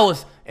 That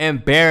was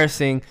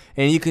embarrassing.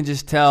 And you can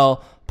just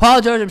tell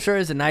Paul George, I'm sure,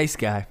 is a nice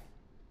guy.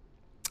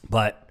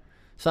 But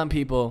some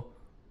people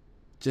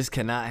just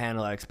cannot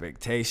handle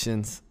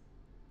expectations.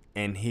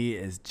 And he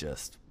is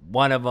just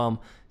one of them.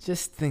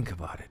 Just think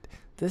about it.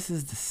 This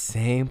is the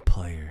same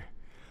player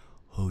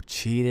who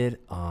cheated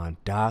on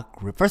Doc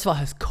Rivers. First of all,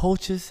 his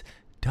coach's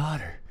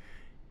daughter.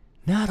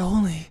 Not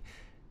only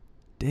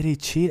did he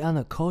cheat on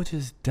the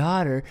coach's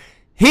daughter,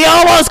 he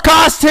almost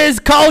cost his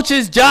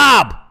coach's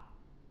job.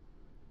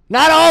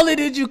 Not only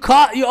did you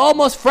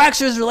almost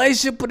fracture his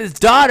relationship with his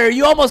daughter,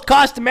 you almost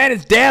cost the man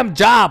his damn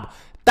job.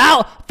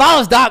 If I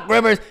was Doc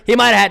Rivers, he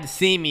might have had to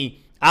see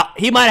me.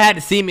 He might have had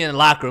to see me in the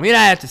locker room. He might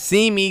have to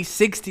see me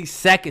 60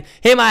 seconds.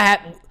 He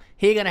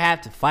gonna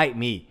have to fight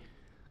me.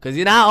 Because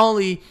not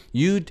only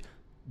you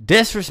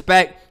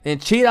disrespect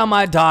and cheat on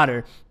my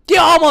daughter, you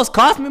almost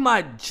cost me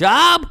my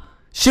job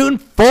shooting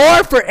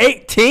 4 for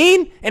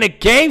 18 in a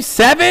Game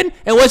 7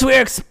 in which we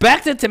were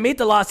expected to meet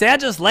the Los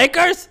Angeles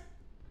Lakers?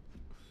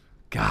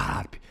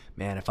 God,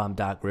 man, if I'm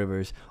Doc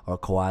Rivers or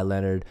Kawhi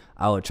Leonard,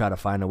 I would try to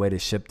find a way to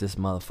ship this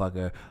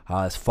motherfucker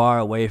as far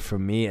away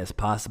from me as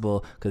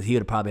possible, because he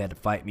would have probably had to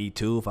fight me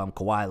too if I'm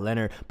Kawhi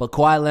Leonard. But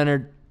Kawhi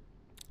Leonard,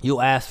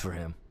 you asked for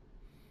him,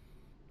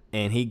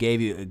 and he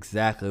gave you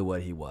exactly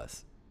what he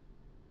was.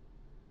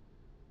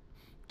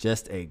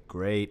 Just a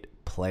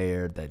great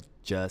player that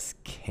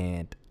just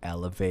can't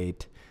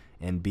elevate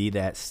and be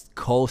that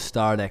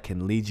co-star that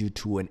can lead you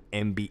to an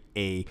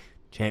NBA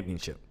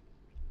championship.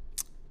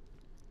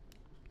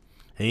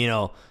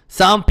 And,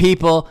 some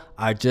people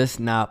are just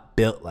not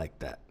built like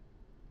that.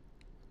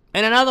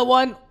 And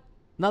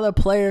another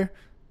player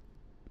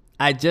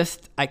I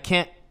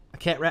can't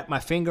wrap my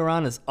finger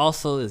on is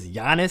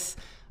Giannis.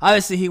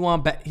 Obviously, he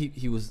won back.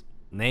 He was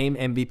named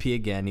MVP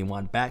again. He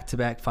won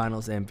back-to-back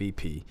Finals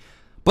MVP.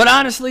 But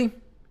honestly,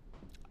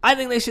 I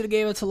think they should have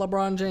gave it to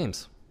LeBron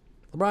James.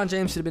 LeBron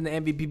James should have been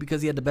the MVP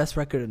because he had the best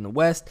record in the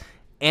West,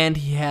 and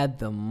he had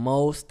the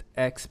most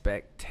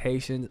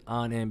expectations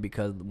on him,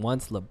 because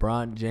once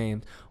LeBron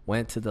James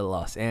went to the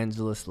Los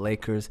Angeles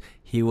Lakers,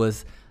 he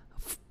was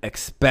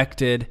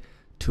expected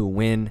to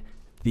win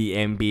the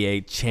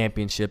NBA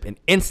championship and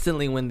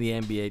instantly win the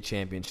NBA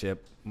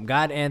championship.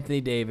 Got Anthony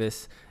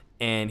Davis,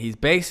 and he's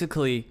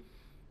basically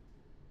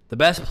the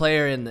best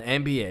player in the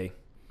NBA.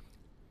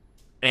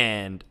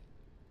 And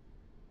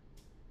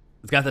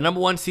he's got the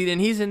 #1 seed,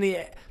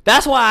 and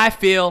that's why I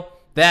feel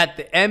that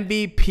the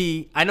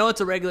MVP, I know it's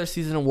a regular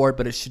season award,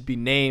 but it should be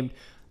named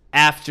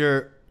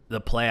after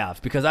the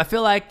playoffs, because I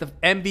feel like the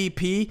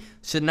MVP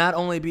should not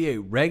only be a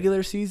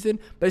regular season,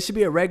 but it should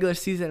be a regular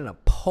season and a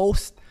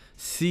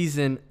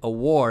postseason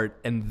award,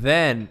 and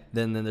then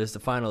there's the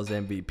finals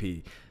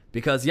MVP.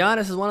 Because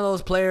Giannis is one of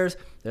those players.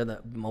 They're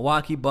the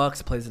Milwaukee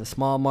Bucks, plays in a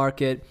small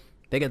market.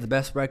 They get the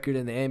best record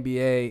in the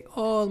NBA.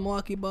 Oh, the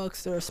Milwaukee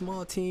Bucks, they're a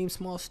small team,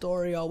 small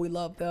story. Oh, we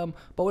love them,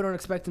 but we don't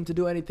expect them to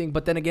do anything.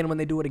 But then again, when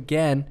they do it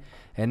again,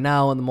 and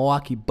now when the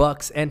Milwaukee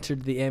Bucks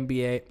entered the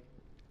NBA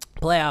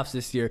playoffs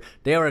this year,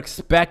 they were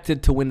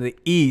expected to win the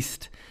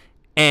East,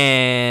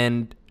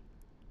 and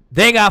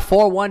they got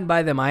 4-1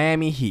 by the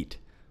Miami Heat.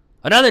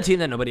 Another team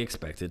that nobody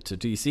expected to.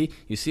 Do you see?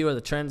 You see where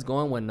the trend's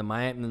going when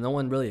no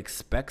one really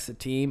expects a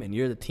team, and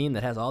you're the team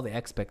that has all the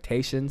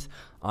expectations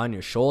on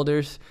your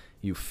shoulders.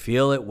 You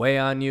feel it weigh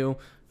on you.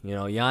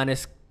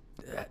 Giannis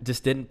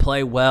just didn't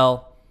play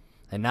well,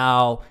 and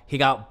now he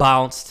got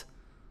bounced.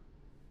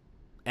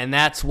 And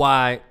that's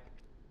why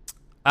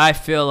I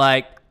feel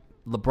like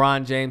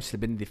LeBron James should have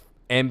been the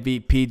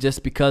MVP,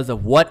 just because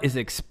of what is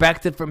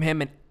expected from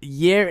him, and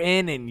year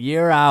in and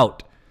year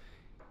out,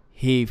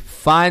 he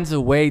finds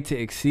a way to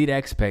exceed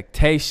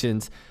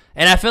expectations.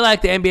 And I feel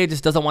like the NBA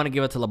just doesn't want to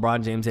give it to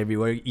LeBron James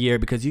every year,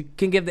 because you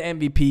can give the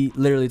MVP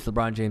literally to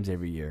LeBron James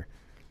every year,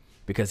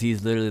 because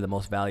he's literally the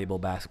most valuable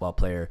basketball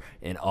player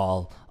in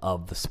all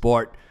of the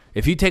sport.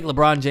 If you take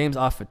LeBron James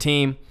off a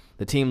team,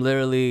 the team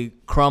literally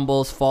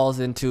crumbles, falls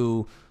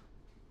into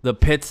the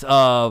pits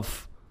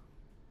of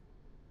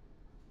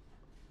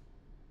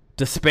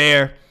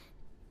despair.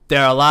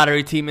 They're a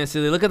lottery team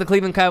instantly. Look at the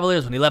Cleveland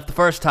Cavaliers when he left the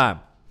first time.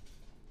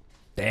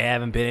 They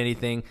haven't been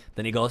anything.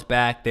 Then he goes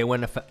back. They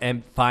win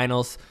the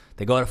finals.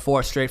 They go to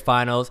 4 straight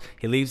finals.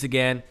 He leaves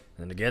again.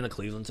 And again, the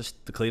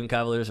Cleveland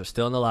Cavaliers are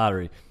still in the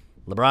lottery.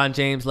 LeBron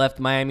James left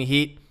the Miami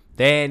Heat.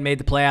 They ain't made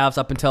the playoffs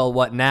up until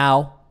what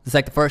now? It's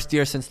like the first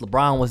year since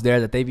LeBron was there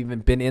that they've even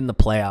been in the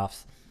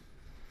playoffs.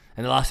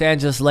 And the Los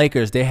Angeles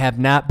Lakers, they have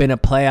not been a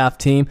playoff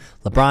team.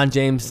 LeBron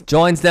James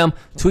joins them.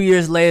 2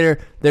 years later,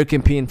 they're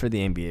competing for the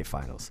NBA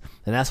Finals.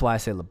 And that's why I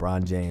say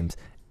LeBron James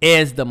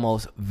is the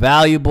most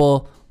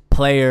valuable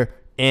player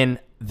in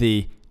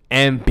the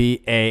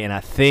NBA. And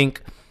I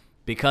think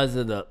because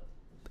of the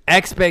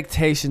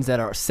expectations that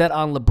are set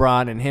on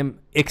LeBron and him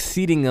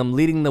exceeding them,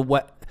 leading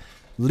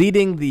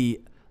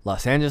the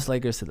Los Angeles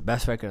Lakers to the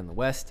best record in the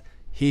West,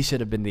 he should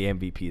have been the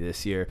MVP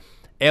this year.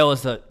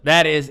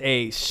 That is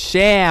a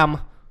sham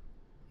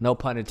no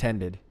pun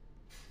intended,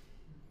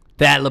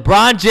 that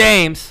LeBron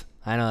James,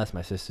 I know that's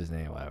my sister's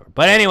name, whatever.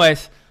 But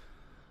anyways,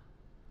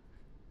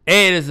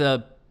 it is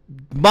a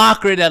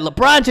mockery that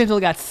LeBron James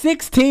only got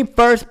 16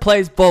 first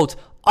place votes.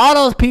 All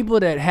those people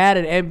that had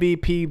an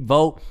MVP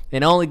vote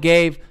and only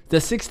gave the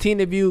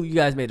 16 of you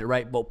guys made the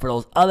right vote. For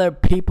those other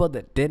people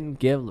that didn't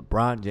give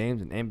LeBron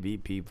James an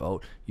MVP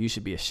vote, you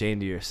should be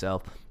ashamed of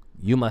yourself.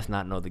 You must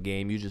not know the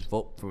game. You just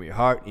vote from your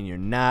heart, and you're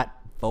not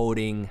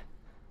voting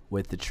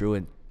with the true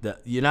and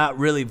you're not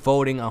really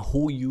voting on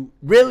who you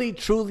really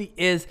truly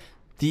is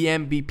the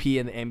MVP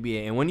in the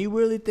NBA. And when you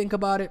really think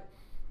about it,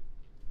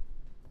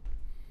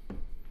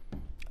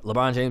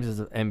 LeBron James is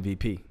the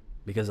MVP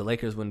because the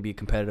Lakers wouldn't be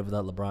competitive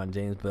without LeBron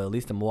James. But at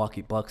least the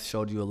Milwaukee Bucks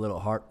showed you a little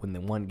heart when the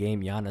one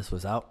game Giannis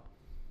was out.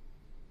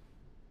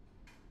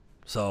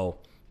 So,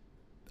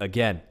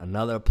 again,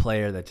 another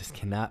player that just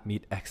cannot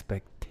meet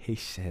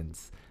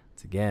expectations.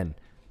 It's again,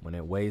 when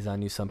it weighs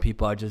on you, some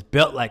people are just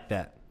built like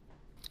that.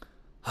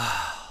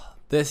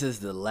 This is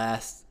the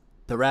last,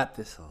 to wrap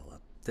this all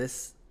up,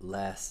 this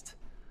last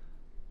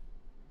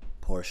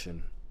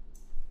portion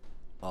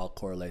all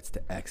correlates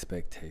to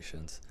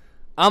expectations.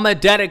 I'm going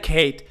to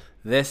dedicate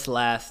this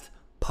last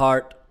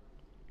part,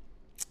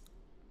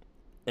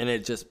 and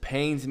it just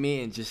pains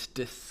me and just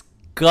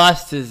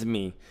disgusts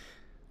me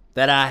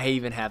that I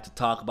even have to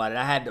talk about it.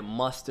 I had to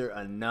muster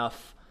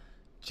enough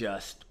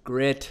just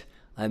grit,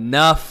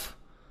 enough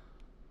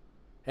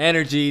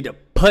energy to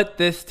put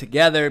this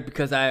together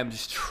because I am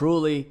just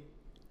truly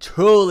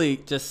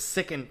just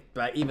sickened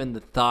by even the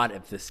thought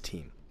of this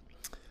team.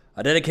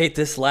 I dedicate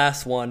this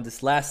last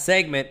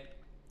segment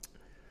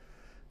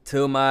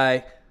to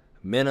my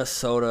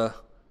Minnesota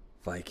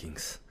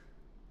Vikings.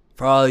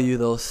 For all of you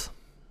those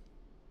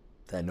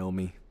that know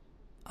me,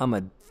 I'm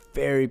a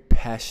very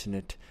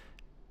passionate,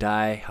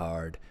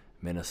 die-hard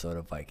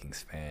Minnesota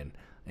Vikings fan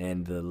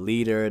and the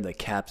leader, the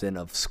captain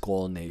of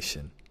Skull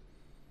Nation.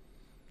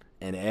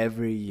 And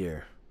every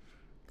year,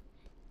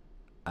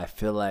 I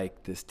feel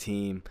like this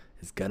team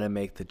is going to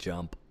make the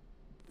jump.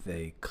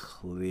 They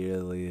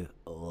clearly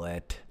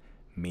let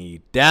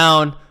me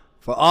down.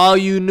 For all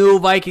you new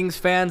Vikings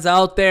fans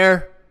out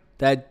there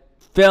that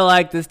feel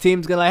like this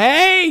team's going to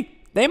hey,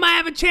 they might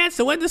have a chance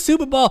to win the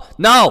Super Bowl.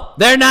 No,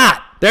 they're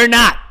not. They're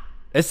not.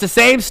 It's the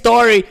same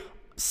story,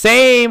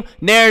 same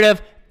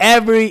narrative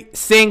every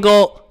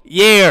single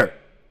year.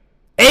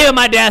 Even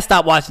my dad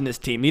stopped watching this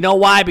team. You know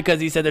why?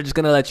 Because he said they're just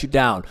going to let you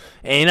down.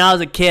 And when I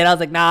was a kid, I was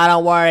like, nah,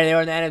 don't worry. They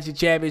were in the NFC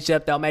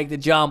Championship. They'll make the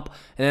jump.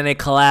 And then they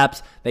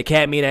collapse. They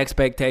can't meet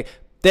expectations.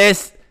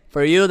 This,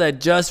 for you that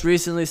just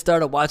recently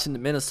started watching the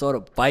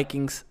Minnesota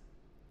Vikings,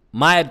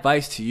 my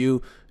advice to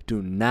you,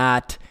 do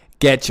not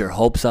get your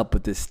hopes up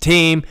with this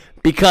team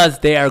because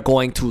they are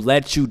going to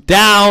let you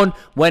down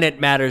when it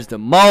matters the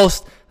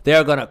most.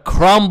 They're going to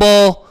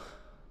crumble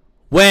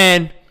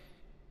when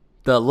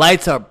the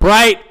lights are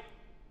bright.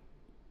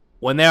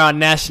 When they're on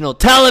national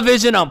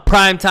television, on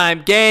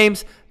primetime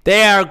games,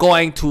 they are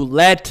going to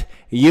let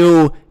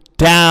you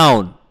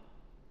down.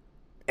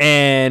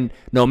 And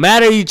no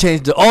matter you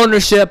change the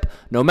ownership,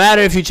 no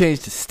matter if you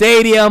change the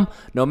stadium,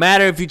 no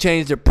matter if you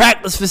change their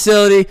practice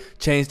facility,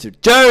 change their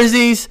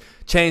jerseys,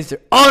 change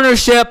their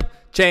ownership,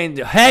 change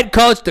the head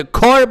coach, the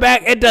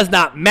quarterback, it does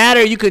not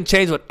matter. You can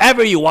change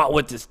whatever you want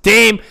with this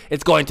team.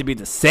 It's going to be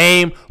the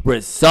same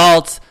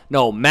results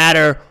no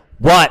matter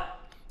what.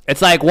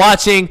 It's like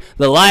watching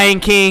The Lion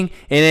King,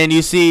 and then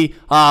you see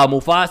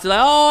Mufasa like,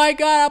 oh, my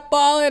God, I'm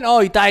balling. Oh,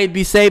 you thought you'd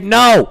be safe?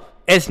 No,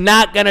 it's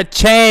not going to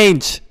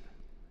change.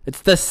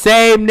 It's the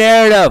same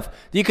narrative.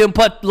 You can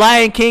put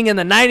Lion King in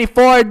the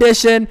 94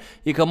 edition.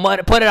 You can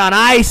put it on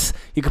ice.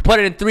 You can put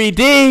it in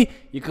 3D.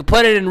 You can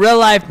put it in real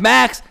life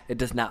max. It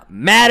does not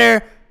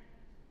matter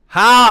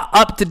how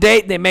up to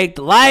date they make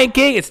The Lion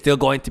King. It's still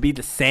going to be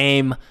the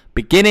same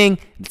beginning.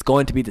 It's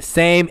going to be the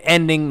same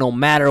ending no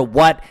matter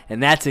what.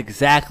 And that's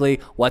exactly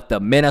what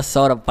the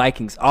Minnesota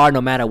Vikings are. No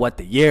matter what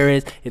the year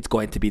is, it's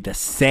going to be the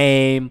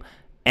same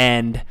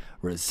end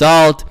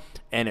result.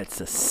 And it's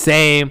the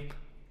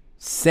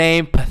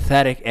same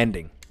pathetic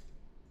ending.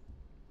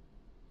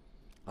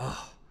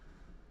 Oh.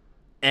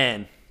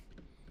 And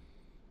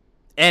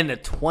the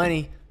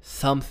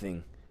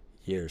 20-something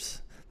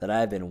years that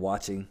I've been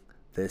watching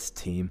this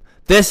team,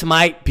 this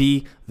might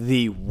be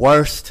the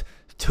worst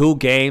 2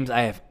 games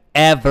I have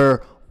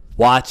ever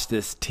watched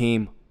this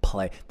team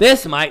play.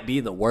 This might be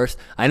the worst.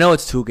 I know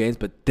it's 2 games,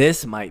 but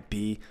this might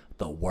be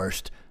the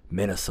worst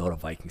Minnesota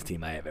Vikings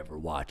team I have ever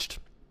watched.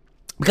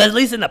 Because at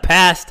least in the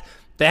past,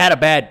 they had a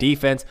bad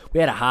defense.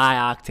 We had a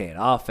high-octane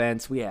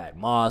offense. We had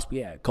Moss. We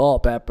had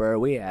Culpepper.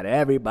 We had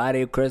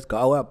everybody. Chris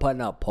Garland. We were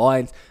putting up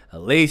points.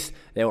 At least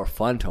they were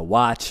fun to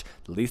watch.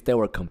 At least they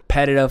were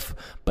competitive.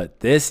 But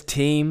this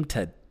team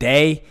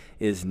today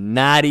is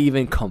not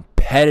even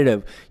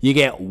competitive. You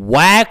get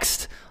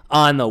waxed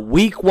on the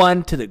week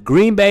 1 to the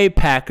Green Bay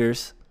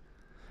Packers,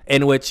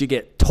 in which you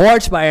get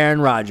torched by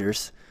Aaron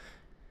Rodgers.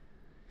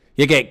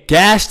 You get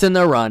gashed in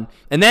the run.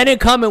 And then you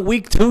come in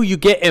week 2, you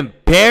get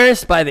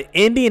embarrassed by the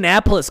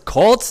Indianapolis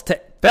Colts.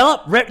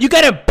 You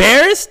get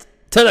embarrassed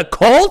To the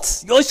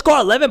Colts? You only score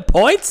 11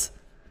 points?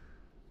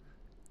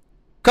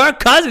 Kirk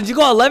Cousins, you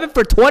go 11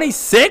 for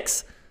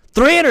 26?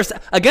 3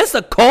 interceptions against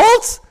the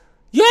Colts?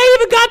 You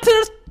ain't even got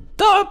to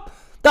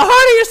the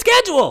heart of your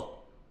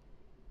schedule.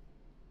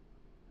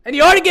 And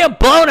you already get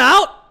blown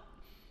out?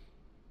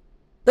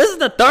 This is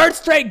the third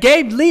straight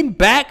game leading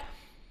back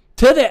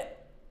to the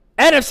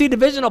NFC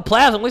divisional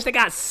playoffs in which they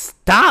got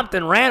stomped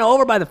and ran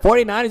over by the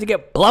 49ers. You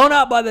get blown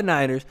out by the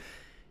Niners.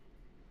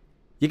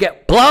 You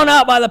get blown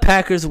out by the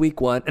Packers week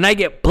 1. And I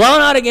get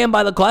blown out again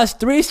by the Colts.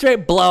 3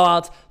 straight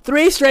blowouts.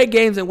 3 straight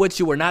games in which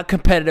you were not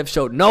competitive,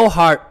 showed no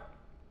heart,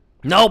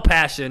 no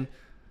passion.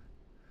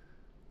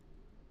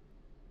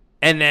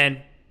 And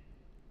then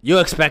you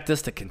expect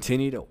us to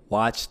continue to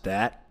watch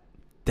that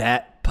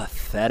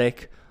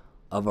pathetic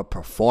of a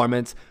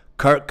performance.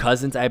 Kirk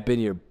Cousins, I've been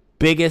your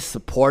biggest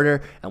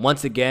supporter. And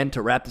once again,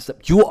 to wrap this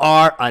up, you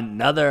are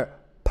another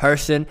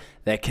person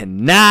that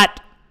cannot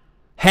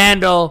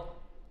handle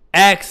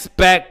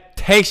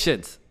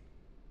expectations.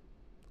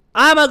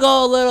 I'm going to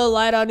go a little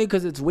light on you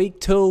because it's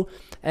week 2.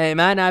 And it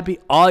might not be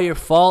all your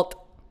fault.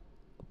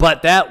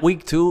 But that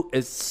week 2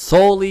 is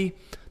solely,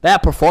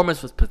 that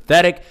performance was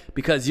pathetic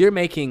because you're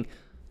making,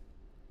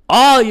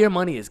 all your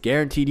money is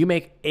guaranteed. You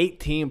make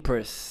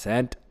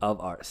 18% of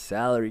our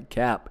salary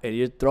cap. And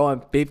you're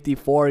throwing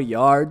 54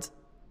 yards,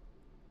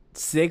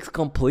 6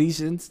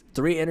 completions,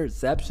 3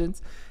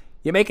 interceptions.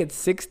 You're making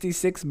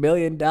 $66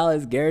 million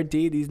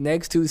guaranteed these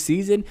next 2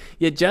 seasons.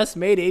 You just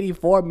made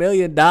 $84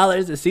 million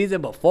the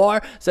season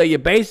before. So you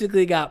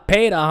basically got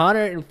paid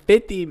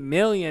 $150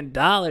 million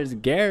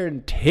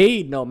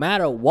guaranteed no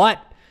matter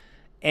what.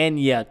 And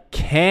you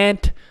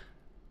can't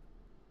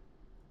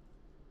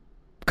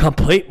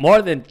complete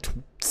more than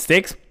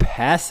 6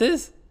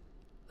 passes?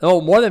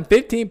 Oh, more than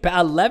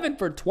 11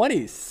 for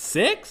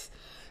 26?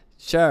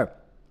 Sure.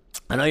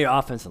 I know your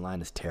offensive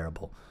line is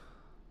terrible.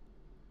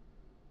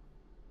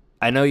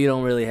 I know you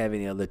don't really have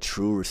any other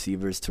true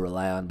receivers to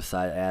rely on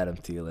besides Adam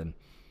Thielen.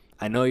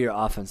 I know your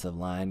offensive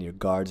line, your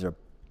guards are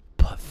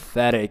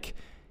pathetic,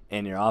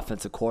 and your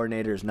offensive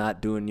coordinator is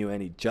not doing you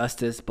any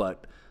justice.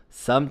 But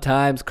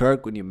sometimes,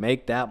 Kirk, when you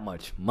make that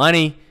much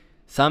money,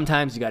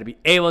 sometimes you got to be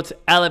able to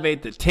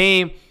elevate the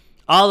team.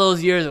 All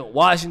those years at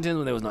Washington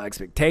when there was no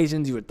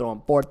expectations, you were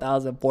throwing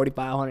 4,000,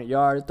 4,500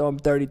 yards, throwing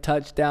 30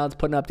 touchdowns,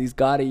 putting up these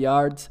gaudy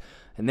yards.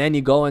 And then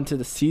you go into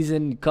the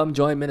season, you come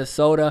join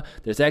Minnesota.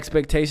 There's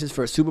expectations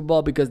for a Super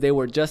Bowl because they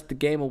were just the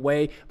game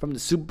away from the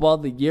Super Bowl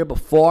the year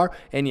before,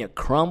 and you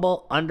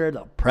crumble under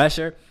the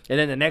pressure. And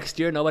then the next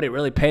year, nobody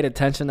really paid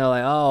attention. They're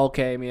like, oh,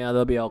 okay, yeah,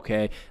 they'll be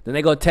okay. Then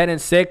they go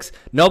 10-6.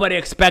 Nobody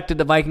expected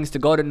the Vikings to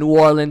go to New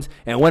Orleans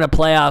and win a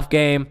playoff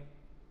game.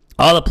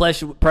 All the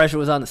pressure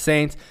was on the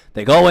Saints.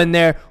 They go in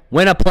there,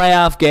 win a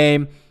playoff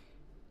game,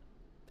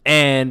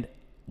 and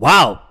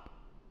wow,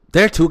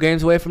 they're 2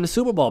 games away from the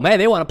Super Bowl. Man,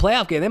 they want a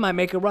playoff game. They might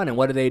make a run. And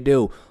what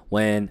do?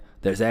 When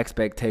there's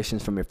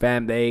expectations from your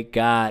fam, they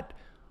got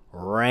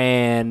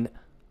ran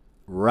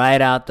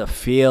right out the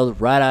field,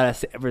 right out of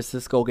San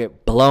Francisco,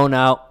 get blown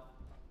out.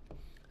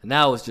 And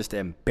that was just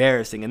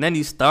embarrassing. And then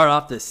you start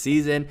off the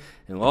season,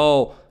 and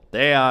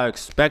they are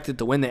expected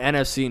to win the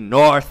NFC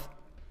North.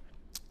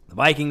 The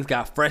Vikings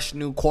got fresh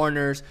new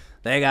corners.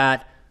 They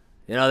got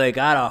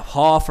a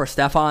haul for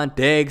Stephon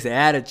Diggs. They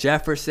added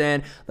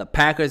Jefferson. The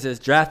Packers has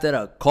drafted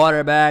a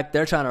quarterback.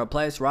 They're trying to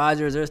replace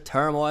Rodgers. There's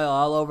turmoil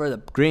all over the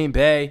Green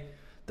Bay.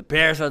 The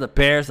Bears are the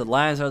Bears. The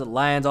Lions are the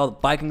Lions. All the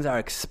Vikings are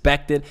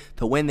expected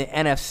to win the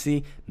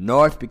NFC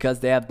North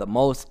because they have the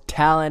most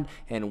talent.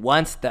 And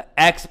once the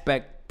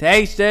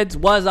expectations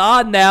was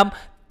on them,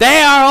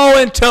 they are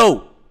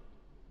 0-2.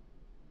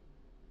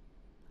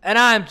 And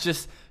I'm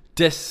just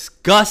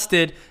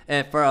disgusted.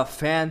 And for a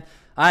fan,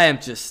 I am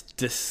just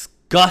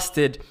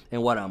disgusted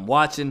in what I'm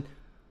watching.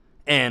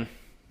 And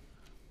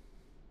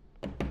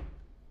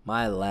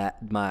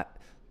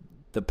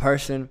the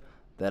person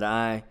that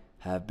I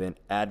have been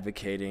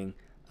advocating,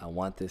 I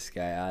want this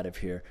guy out of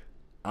here.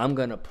 I'm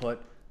going to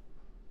put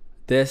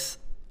this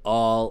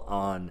all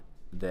on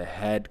the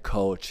head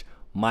coach,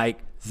 Mike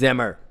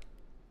Zimmer.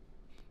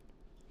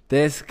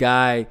 This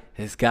guy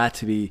has got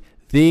to be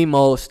the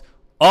most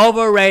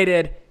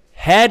overrated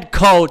head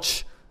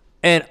coach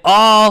in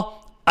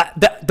all,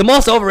 the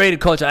most overrated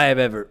coach I have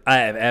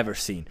ever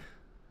seen.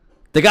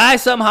 The guy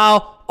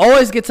somehow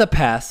always gets a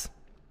pass.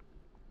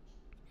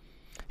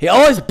 He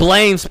always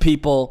blames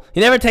people. He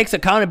never takes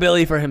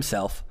accountability for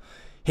himself.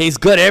 He's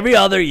good every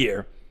other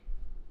year.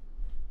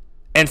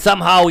 And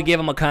somehow we give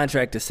him a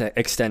contract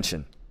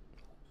extension.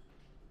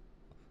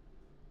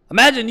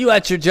 Imagine you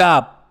at your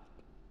job,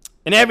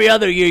 and every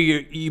other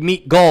year you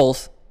meet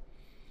goals.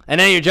 And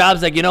then your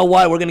job's like, you know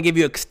what, we're going to give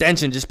you an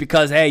extension just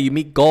because, hey, you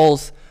meet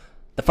goals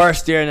the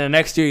first year, and then the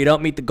next year you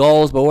don't meet the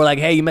goals. But we're like,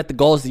 hey, you met the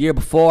goals the year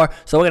before,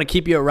 so we're going to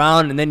keep you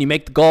around, and then you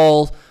make the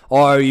goals,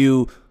 or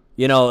you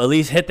at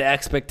least hit the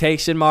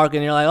expectation mark,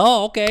 and you're like,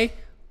 oh,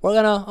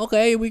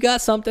 okay, we got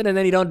something, and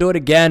then you don't do it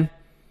again.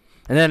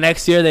 And then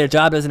next year their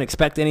job doesn't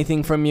expect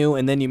anything from you,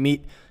 and then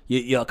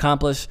you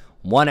accomplish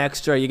one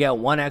extra, you get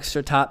one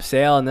extra top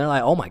sale, and they're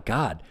like, oh my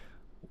God,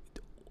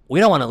 we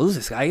don't want to lose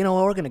this guy. You know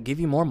what? We're going to give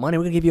you more money.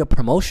 We're going to give you a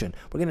promotion.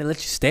 We're going to let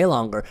you stay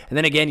longer. And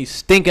then again, you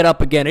stink it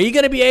up again. Are you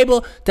going to be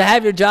able to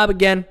have your job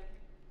again?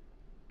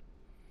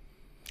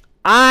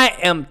 I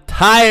am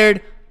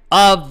tired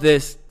of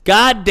this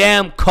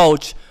goddamn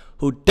coach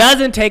who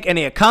doesn't take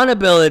any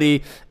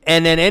accountability.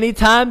 And then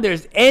anytime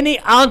there's any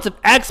ounce of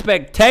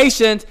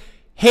expectations,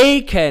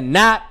 he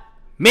cannot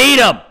meet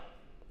them.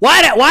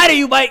 Why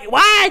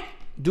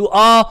do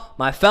all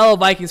my fellow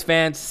Vikings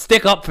fans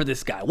stick up for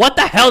this guy? What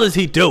the hell does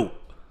he do?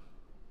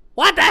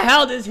 What the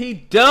hell does he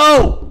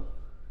do?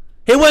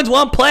 He wins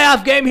one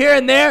playoff game here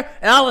and there,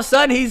 and all of a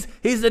sudden he's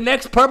the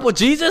next purple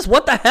Jesus?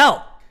 What the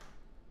hell?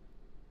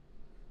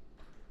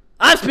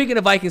 I'm speaking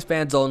to Vikings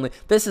fans only.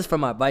 This is for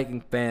my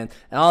Viking fans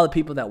and all the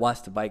people that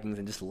watch the Vikings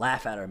and just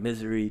laugh at our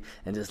misery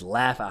and just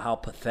laugh at how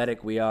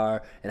pathetic we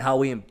are and how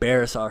we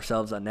embarrass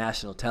ourselves on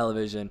national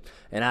television.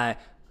 And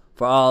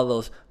for all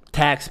those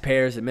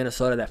taxpayers in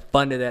Minnesota that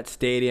funded that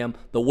stadium,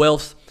 the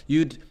Wilfs,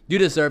 you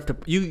deserve to,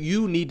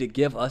 you need to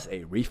give us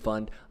a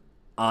refund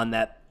on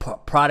that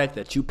product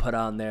that you put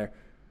on there.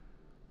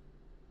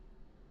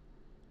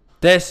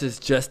 This is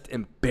just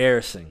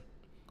embarrassing.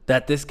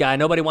 That this guy,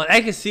 nobody wants.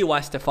 I can see why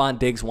Stephon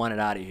Diggs wanted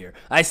out of here.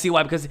 I see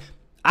why, because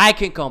I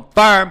can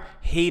confirm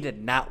he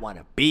did not want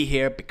to be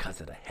here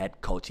because of the head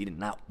coach. He did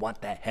not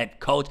want that head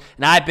coach.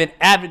 And I've been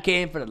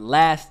advocating for the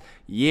last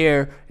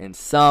year and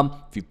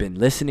some. If you've been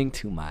listening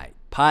to my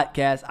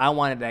podcast, I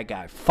wanted that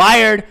guy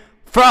fired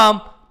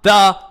from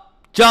the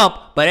jump.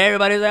 But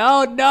everybody's like,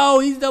 oh no,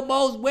 he's the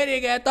most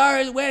winning at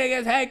third winning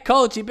as head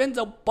coach. He's been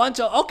a bunch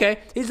of, okay,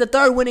 he's the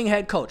third winning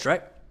head coach,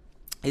 right?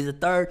 He's the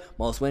third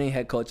most winning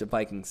head coach of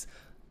Vikings.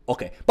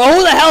 Okay, but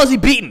who the hell is he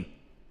beating?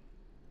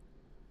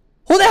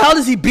 Who the hell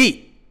does he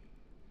beat?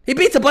 He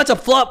beats a bunch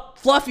of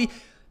fluffy,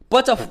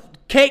 bunch of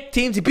cake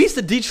teams. He beats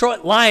the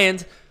Detroit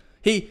Lions.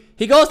 He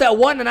goes that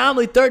one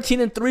anomaly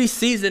 13-3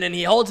 season, and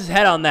he holds his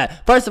head on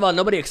that. First of all,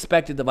 nobody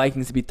expected the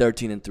Vikings to be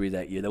 13-3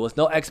 that year. There was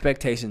no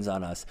expectations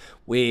on us.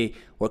 We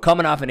were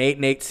coming off an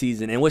 8-8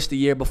 season, in which the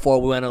year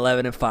before we went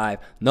 11-5.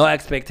 No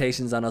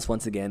expectations on us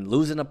once again.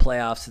 Losing the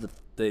playoffs to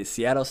the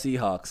Seattle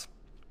Seahawks.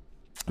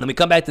 And then we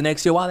come back the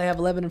next year. Wow, they have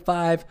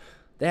 11-5.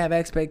 They have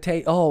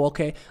expectations. Oh,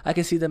 okay. I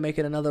can see them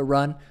making another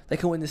run. They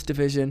can win this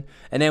division.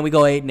 And then we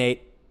go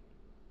 8-8.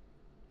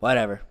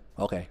 Whatever.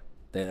 Okay.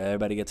 Then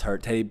everybody gets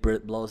hurt. Teddy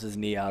blows his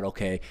knee out.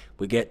 Okay.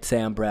 We get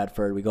Sam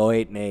Bradford. We go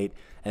 8-8.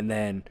 And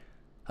then,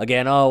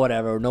 again, oh,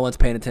 whatever. No one's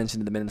paying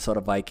attention to the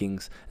Minnesota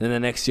Vikings. And then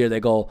the next year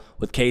they go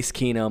with Case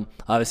Keenum.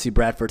 Obviously,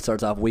 Bradford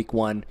starts off week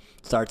 1,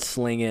 starts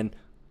slinging.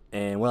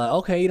 And we're like,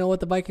 okay, you know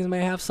what? The Vikings may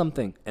have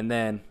something. And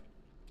then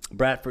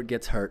Bradford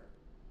gets hurt.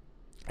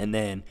 And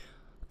then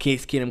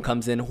Case Keenum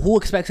comes in. Who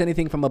expects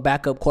anything from a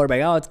backup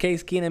quarterback? Oh, it's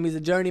Case Keenum. He's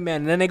a journeyman.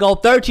 And then they go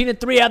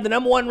 13-3, have the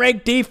number 1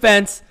 ranked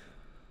defense.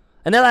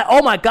 And they're like,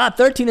 oh, my God,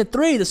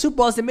 13-3. The Super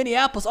Bowl's in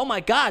Minneapolis. Oh, my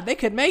God, they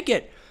could make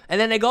it.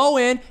 And then they go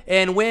in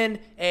and win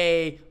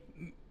a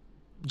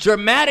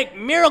dramatic,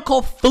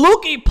 miracle,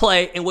 fluky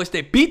play in which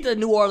they beat the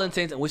New Orleans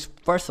Saints, in which,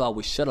 first of all,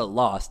 we should have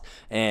lost.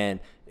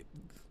 And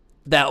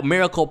that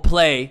miracle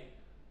play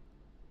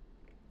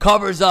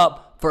covers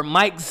up for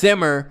Mike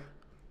Zimmer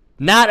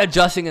not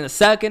adjusting in the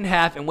second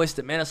half, in which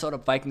the Minnesota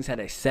Vikings had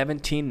a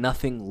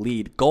 17-0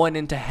 lead going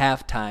into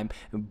halftime,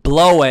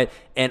 blow it,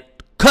 and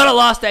could have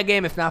lost that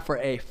game if not for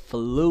a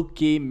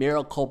fluky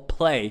miracle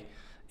play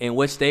in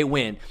which they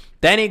win.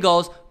 Then he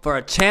goes for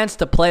a chance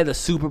to play the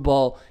Super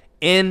Bowl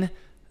in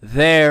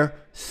their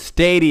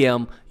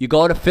stadium. You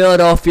go to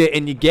Philadelphia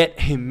and you get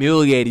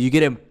humiliated. You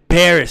get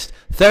embarrassed,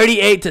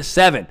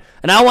 38-7.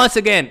 And now, once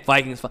again,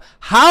 Vikings,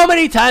 how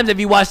many times have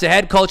you watched the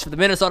head coach for the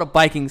Minnesota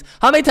Vikings?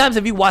 How many times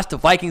have you watched the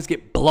Vikings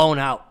get blown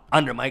out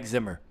under Mike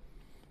Zimmer?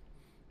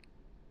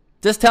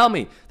 Just tell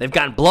me. They've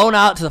gotten blown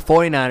out to the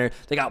 49ers.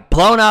 They got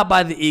blown out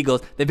by the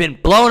Eagles. They've been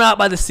blown out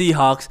by the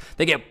Seahawks.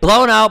 They get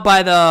blown out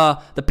by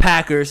the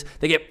Packers.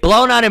 They get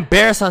blown out,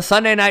 embarrassed on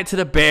Sunday night to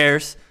the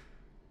Bears.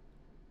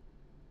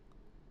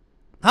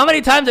 How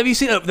many times have you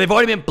seen it? They've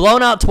already been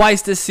blown out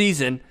twice this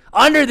season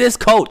under this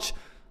coach.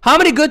 How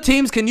many good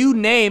teams can you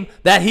name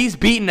that he's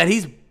beaten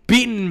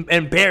and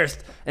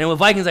embarrassed? And when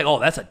Vikings like, oh,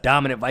 that's a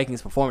dominant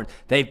Vikings performance,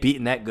 they've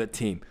beaten that good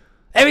team.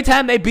 Every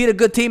time they beat a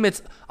good team,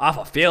 it's off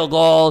a field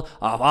goal,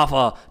 off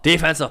a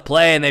defensive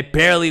play, and they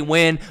barely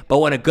win. But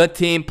when a good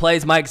team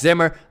plays Mike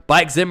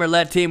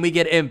Zimmer-led team, we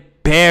get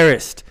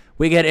embarrassed.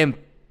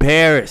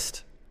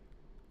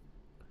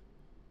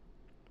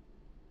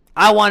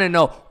 I want to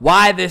know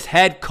why this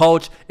head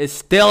coach is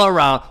still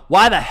around.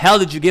 Why the hell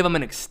did you give him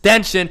an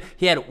extension?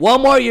 He had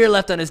one more year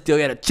left on his deal.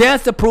 He had a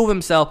chance to prove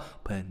himself.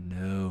 But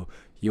no,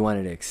 you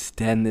wanted to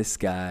extend this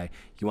guy.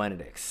 You wanted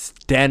to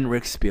extend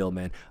Rick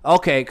Spielman.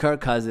 Okay, Kirk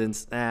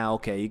Cousins.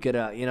 Okay, you could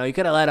have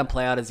let him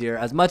play out his year.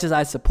 As much as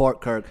I support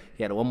Kirk,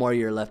 he had one more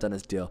year left on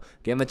his deal.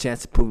 Give him a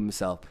chance to prove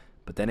himself,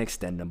 but then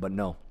extend him. But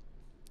no,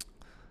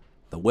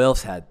 the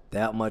Wilfs had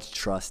that much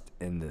trust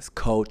in this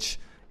coach,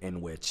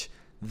 in which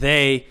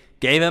they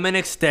gave him an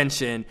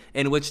extension,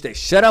 in which they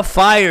should have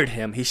fired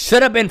him. He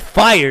should have been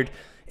fired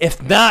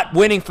if not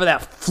winning for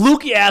that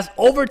fluky ass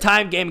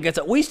overtime game against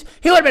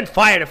he would have been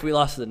fired if we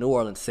lost to the New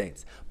Orleans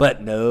Saints.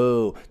 But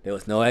no, there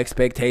was no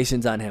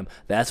expectations on him.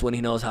 That's when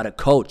he knows how to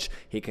coach.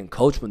 He can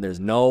coach when there's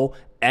no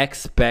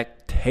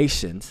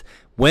expectations.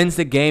 Wins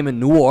the game in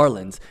New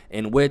Orleans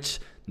in which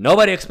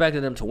nobody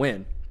expected him to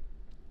win.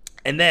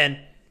 And then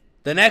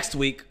the next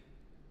week,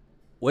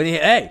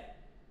 they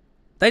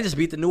just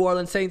beat the New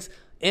Orleans Saints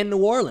in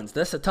New Orleans.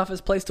 That's the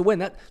toughest place to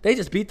win. They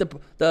just beat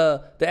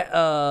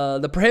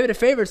the prohibitive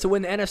favorites to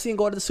win the NFC and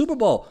go to the Super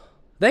Bowl.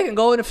 They can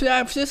go into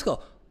San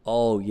Francisco.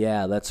 Oh,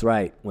 yeah, that's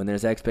right. When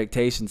there's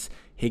expectations,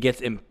 he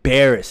gets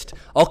embarrassed.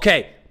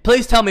 Okay,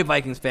 please tell me,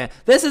 Vikings fan,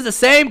 this is the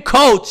same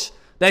coach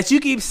that you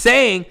keep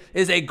saying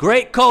is a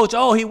great coach.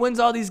 Oh, he wins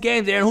all these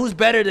games, and who's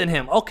better than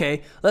him?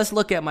 Okay, let's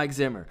look at Mike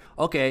Zimmer.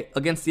 Okay,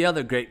 against the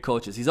other great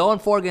coaches. He's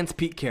 0-4 against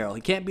Pete Carroll.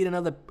 He can't beat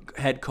another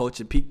head coach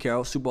than Pete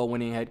Carroll, Super Bowl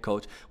winning head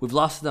coach. We've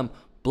lost to them,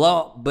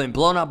 been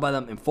blown out by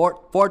them in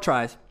four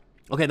tries.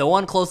 Okay, the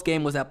one close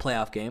game was that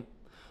playoff game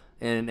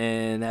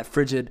in that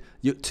frigid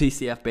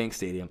TCF Bank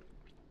Stadium.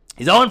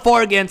 He's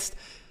 0-4 against,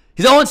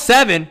 he's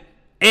 0-7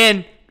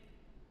 in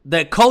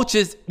the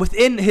coaches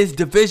within his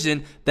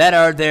division that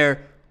are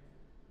their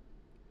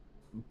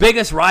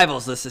biggest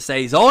rivals, let's just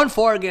say. He's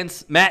 0-4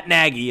 against Matt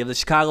Nagy of the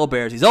Chicago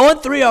Bears. He's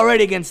 0-3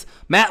 already against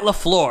Matt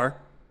LaFleur.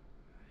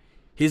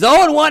 He's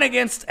 0-1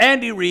 against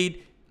Andy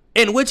Reid,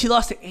 in which he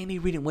lost to Andy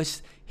Reid, in which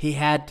he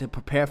had to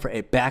prepare for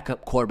a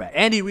backup quarterback.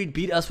 Andy Reid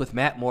beat us with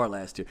Matt Moore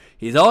last year.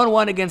 He's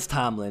 0-1 against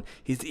Tomlin.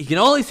 He can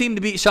only seem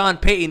to beat Sean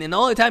Payton, and the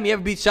only time he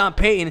ever beats Sean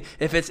Payton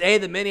if it's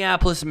the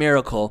Minneapolis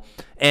Miracle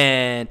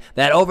and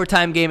that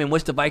overtime game in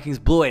which the Vikings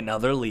blew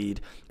another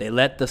lead. They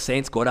let the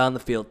Saints go down the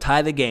field,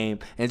 tie the game,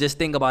 and just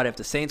think about it. If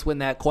the Saints win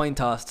that coin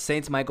toss, the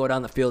Saints might go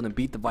down the field and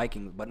beat the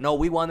Vikings. But no,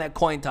 we won that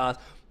coin toss.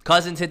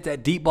 Cousins hit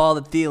that deep ball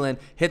to Thielen,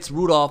 hits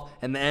Rudolph,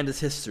 and the end is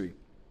history.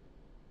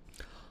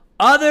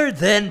 Other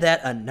than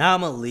that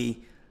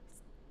anomaly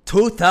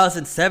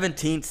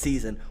 2017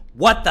 season,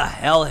 what the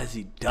hell has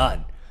he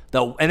done?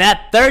 And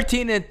that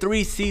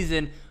 13-3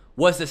 season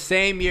was the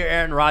same year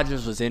Aaron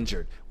Rodgers was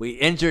injured. We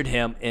injured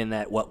him in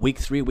that, week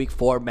 3, week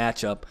 4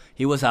 matchup.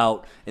 He was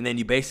out, and then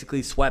you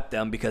basically swept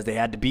them because they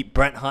had to beat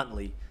Brett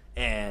Hundley,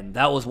 and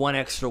that was one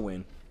extra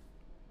win.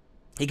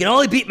 He can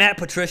only beat Matt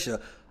Patricia.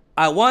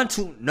 I want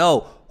to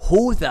know,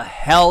 who the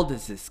hell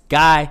does this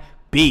guy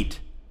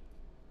beat?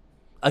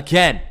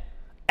 Again,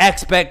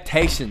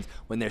 expectations.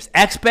 When there's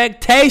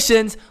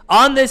expectations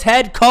on this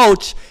head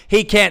coach,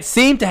 he can't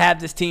seem to have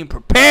this team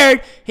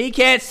prepared. He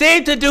can't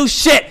seem to do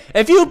shit.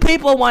 If you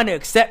people want to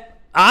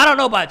accept, I don't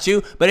know about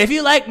you, but if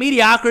you like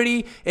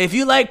mediocrity, if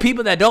you like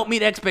people that don't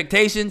meet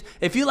expectations,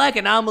 if you like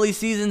anomaly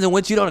seasons in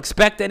which you don't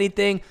expect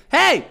anything,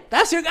 hey,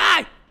 that's your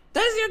guy.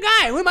 That's your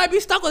guy. We might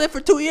be stuck with it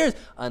for 2 years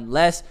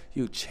unless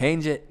you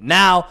change it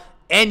now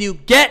and you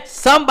get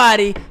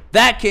somebody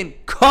that can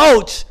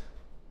coach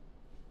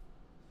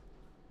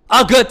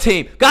a good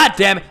team. God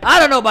damn it. I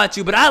don't know about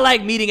you, but I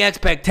like meeting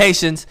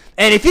expectations.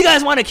 And if you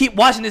guys want to keep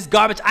watching this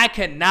garbage, I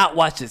cannot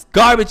watch this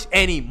garbage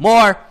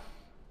anymore.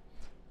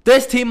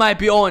 This team might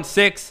be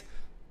 0-6.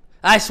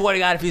 I swear to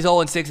God, if he's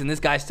 0-6 and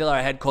this guy's still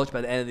our head coach by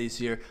the end of this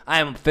year,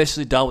 I am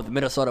officially done with the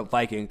Minnesota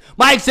Vikings.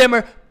 Mike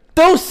Zimmer,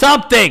 do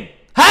something.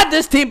 Have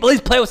this team at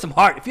least play with some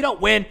heart. If you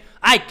don't win,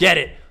 I get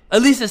it.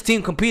 At least this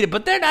team competed,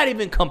 but they're not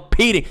even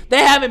competing. They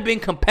haven't been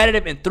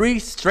competitive in 3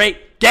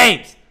 straight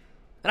games.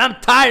 And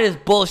I'm tired of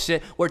this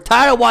bullshit. We're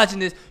tired of watching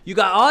this. You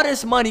got all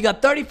this money. You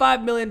got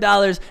 $35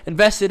 million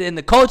invested in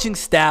the coaching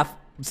staff,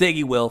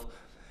 Ziggy Wilf.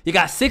 You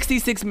got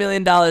 $66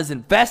 million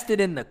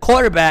invested in the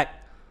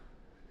quarterback.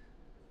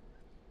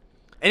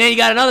 And then you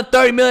got another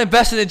 $30 million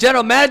invested in the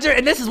general manager.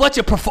 And this is what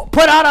you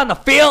put out on the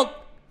field?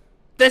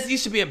 You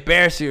should be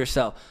embarrassed of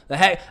yourself.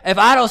 If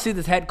I don't see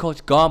this head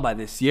coach gone by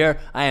this year,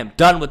 I am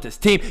done with this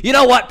team. You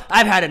know what?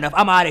 I've had enough.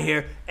 I'm out of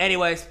here.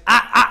 Anyways,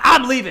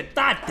 I'm leaving.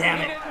 God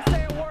damn it.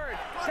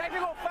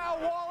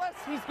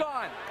 He's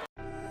gone.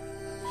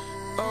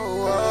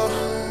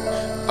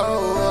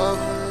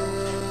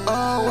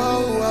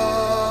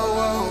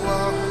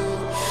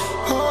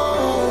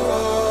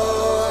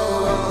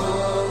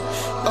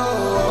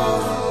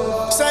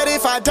 Said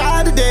if I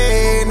die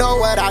today, know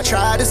what I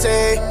tried to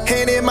say.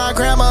 And if my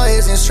grandma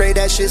isn't straight,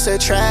 that shit's a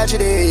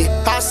tragedy.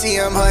 I see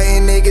them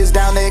hunting niggas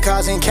down there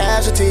causing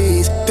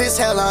casualties. This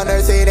hell on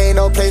earth, it ain't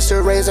no place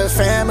to raise a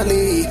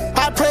family.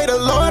 I pray the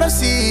Lord to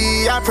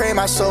see, I pray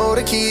my soul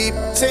to keep.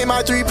 Say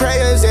my 3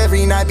 prayers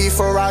every night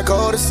before I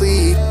go to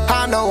sleep.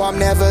 I know I'm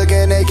never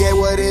gonna get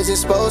what is it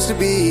supposed to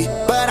be,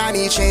 but I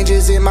need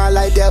changes in my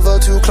life, devil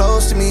too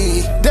close to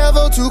me.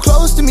 Devil too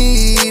close to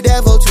me,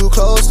 devil too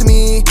close to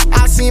me.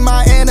 I see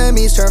my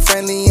enemies turn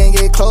friendly and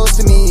get close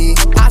to me.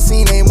 I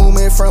seen they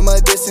movement from a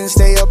distance,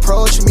 they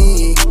approach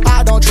me.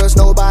 I don't trust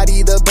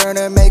nobody, the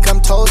burner make them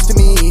toast to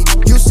me.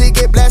 Used to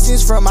get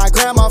blessings from my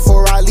grandma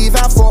before I leave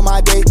out for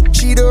my day.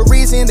 She the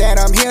reason that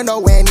I'm here,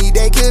 no any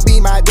day could be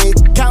my day.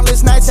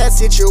 Countless nights had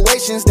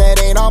situations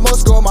that ain't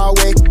almost go my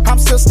way. I'm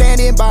still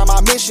standing by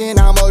my mission,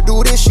 I'ma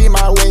do this shit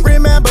my way.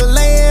 Remember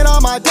laying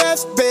on my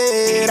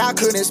deathbed, I I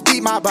couldn't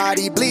speak, my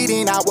body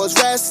bleeding, I was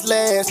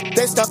restless.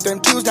 They stuffed them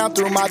tubes down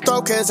through my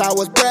throat cause I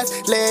was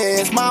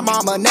breathless. My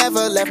mama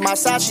never left my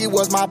side, she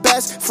was my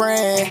best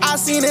friend. I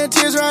seen the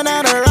tears run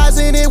out her eyes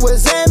and it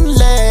was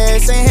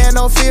endless. Ain't had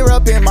no fear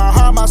up in my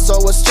heart, my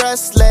soul was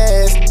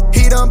stressless.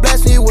 He done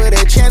blessed me with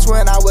a chance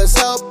when I was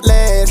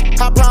helpless.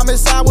 I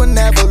promise I will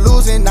never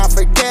lose and not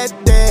forget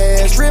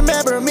this.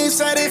 Remember me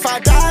said if I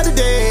die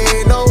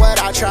today, know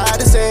what I tried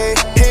to say.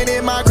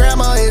 Hitting my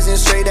grandma isn't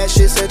straight, that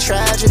shit's a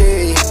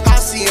tragedy. I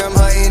see them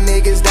hunting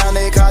niggas down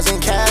there causing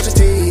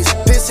casualties.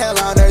 This hell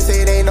on earth,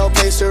 it ain't no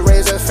place to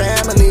raise a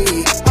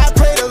family. I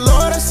pray the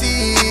Lord to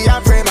see,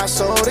 I pray my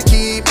soul to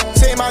keep.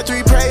 Say my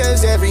 3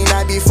 prayers every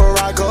night before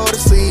I go to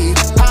sleep.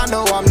 I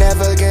know I'm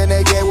never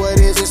gonna get what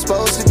isn't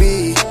supposed to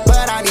be,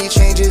 but I need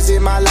changes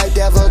in my life,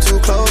 devil too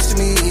close to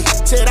me.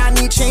 Said I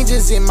need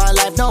changes in my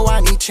life, no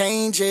I need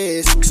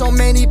changes. So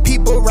many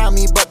people around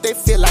me but they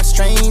feel like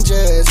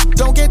strangers.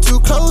 Don't get too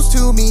close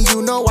to me,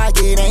 you know I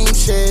get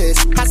anxious.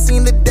 I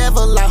seen the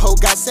devil, I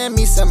hope God send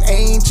me some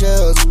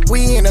angels.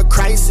 We in a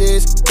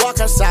crisis, walk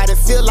outside and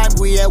feel like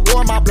we at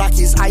war, my block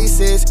is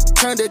ISIS.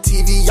 Turn the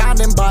TV on,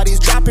 them bodies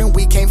dropping,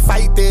 we can't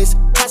fight this.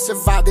 I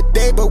survived the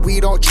day but we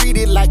don't treat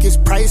it like it's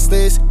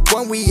priceless.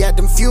 When we at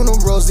them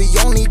funerals,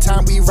 the only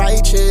time we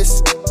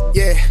righteous.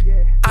 Yeah,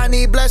 I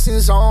need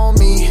blessings on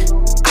me.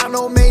 I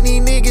know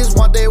many niggas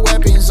want their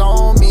weapons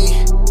on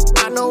me.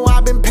 I know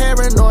I've been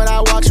paranoid,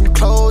 I watch them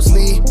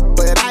closely,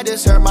 but I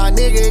just heard my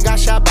nigga got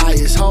shot by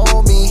his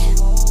homie.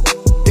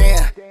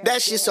 Damn,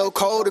 that shit so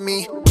cold to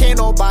me. Can't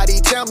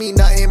nobody tell me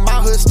nothing,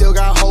 my hood still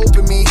got hope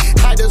in me.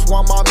 I just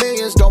want my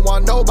millions, don't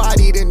want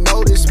nobody to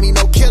notice me.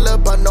 No killer,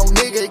 but no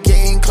nigga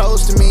getting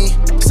close to me.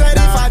 Said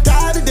if I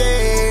die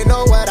today,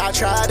 know what I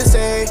tried to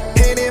say.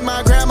 Hitting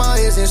my grandma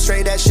isn't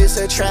straight, that shit's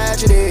a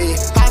tragedy.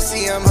 I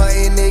see them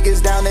hunting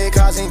niggas down there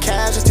causing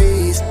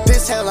casualties.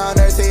 This hell on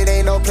earth, it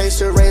ain't no place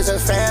to raise a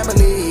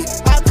family.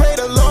 I pray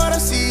the Lord to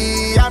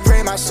see, I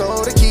pray my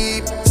soul to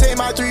keep. Say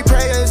my 3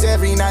 prayers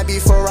every night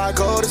before I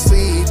go to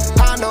sleep.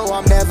 I know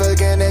I'm never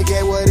gonna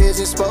get what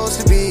isn't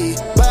supposed to be,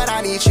 but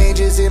I need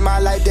changes in my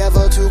life,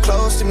 devil too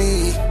close to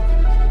me.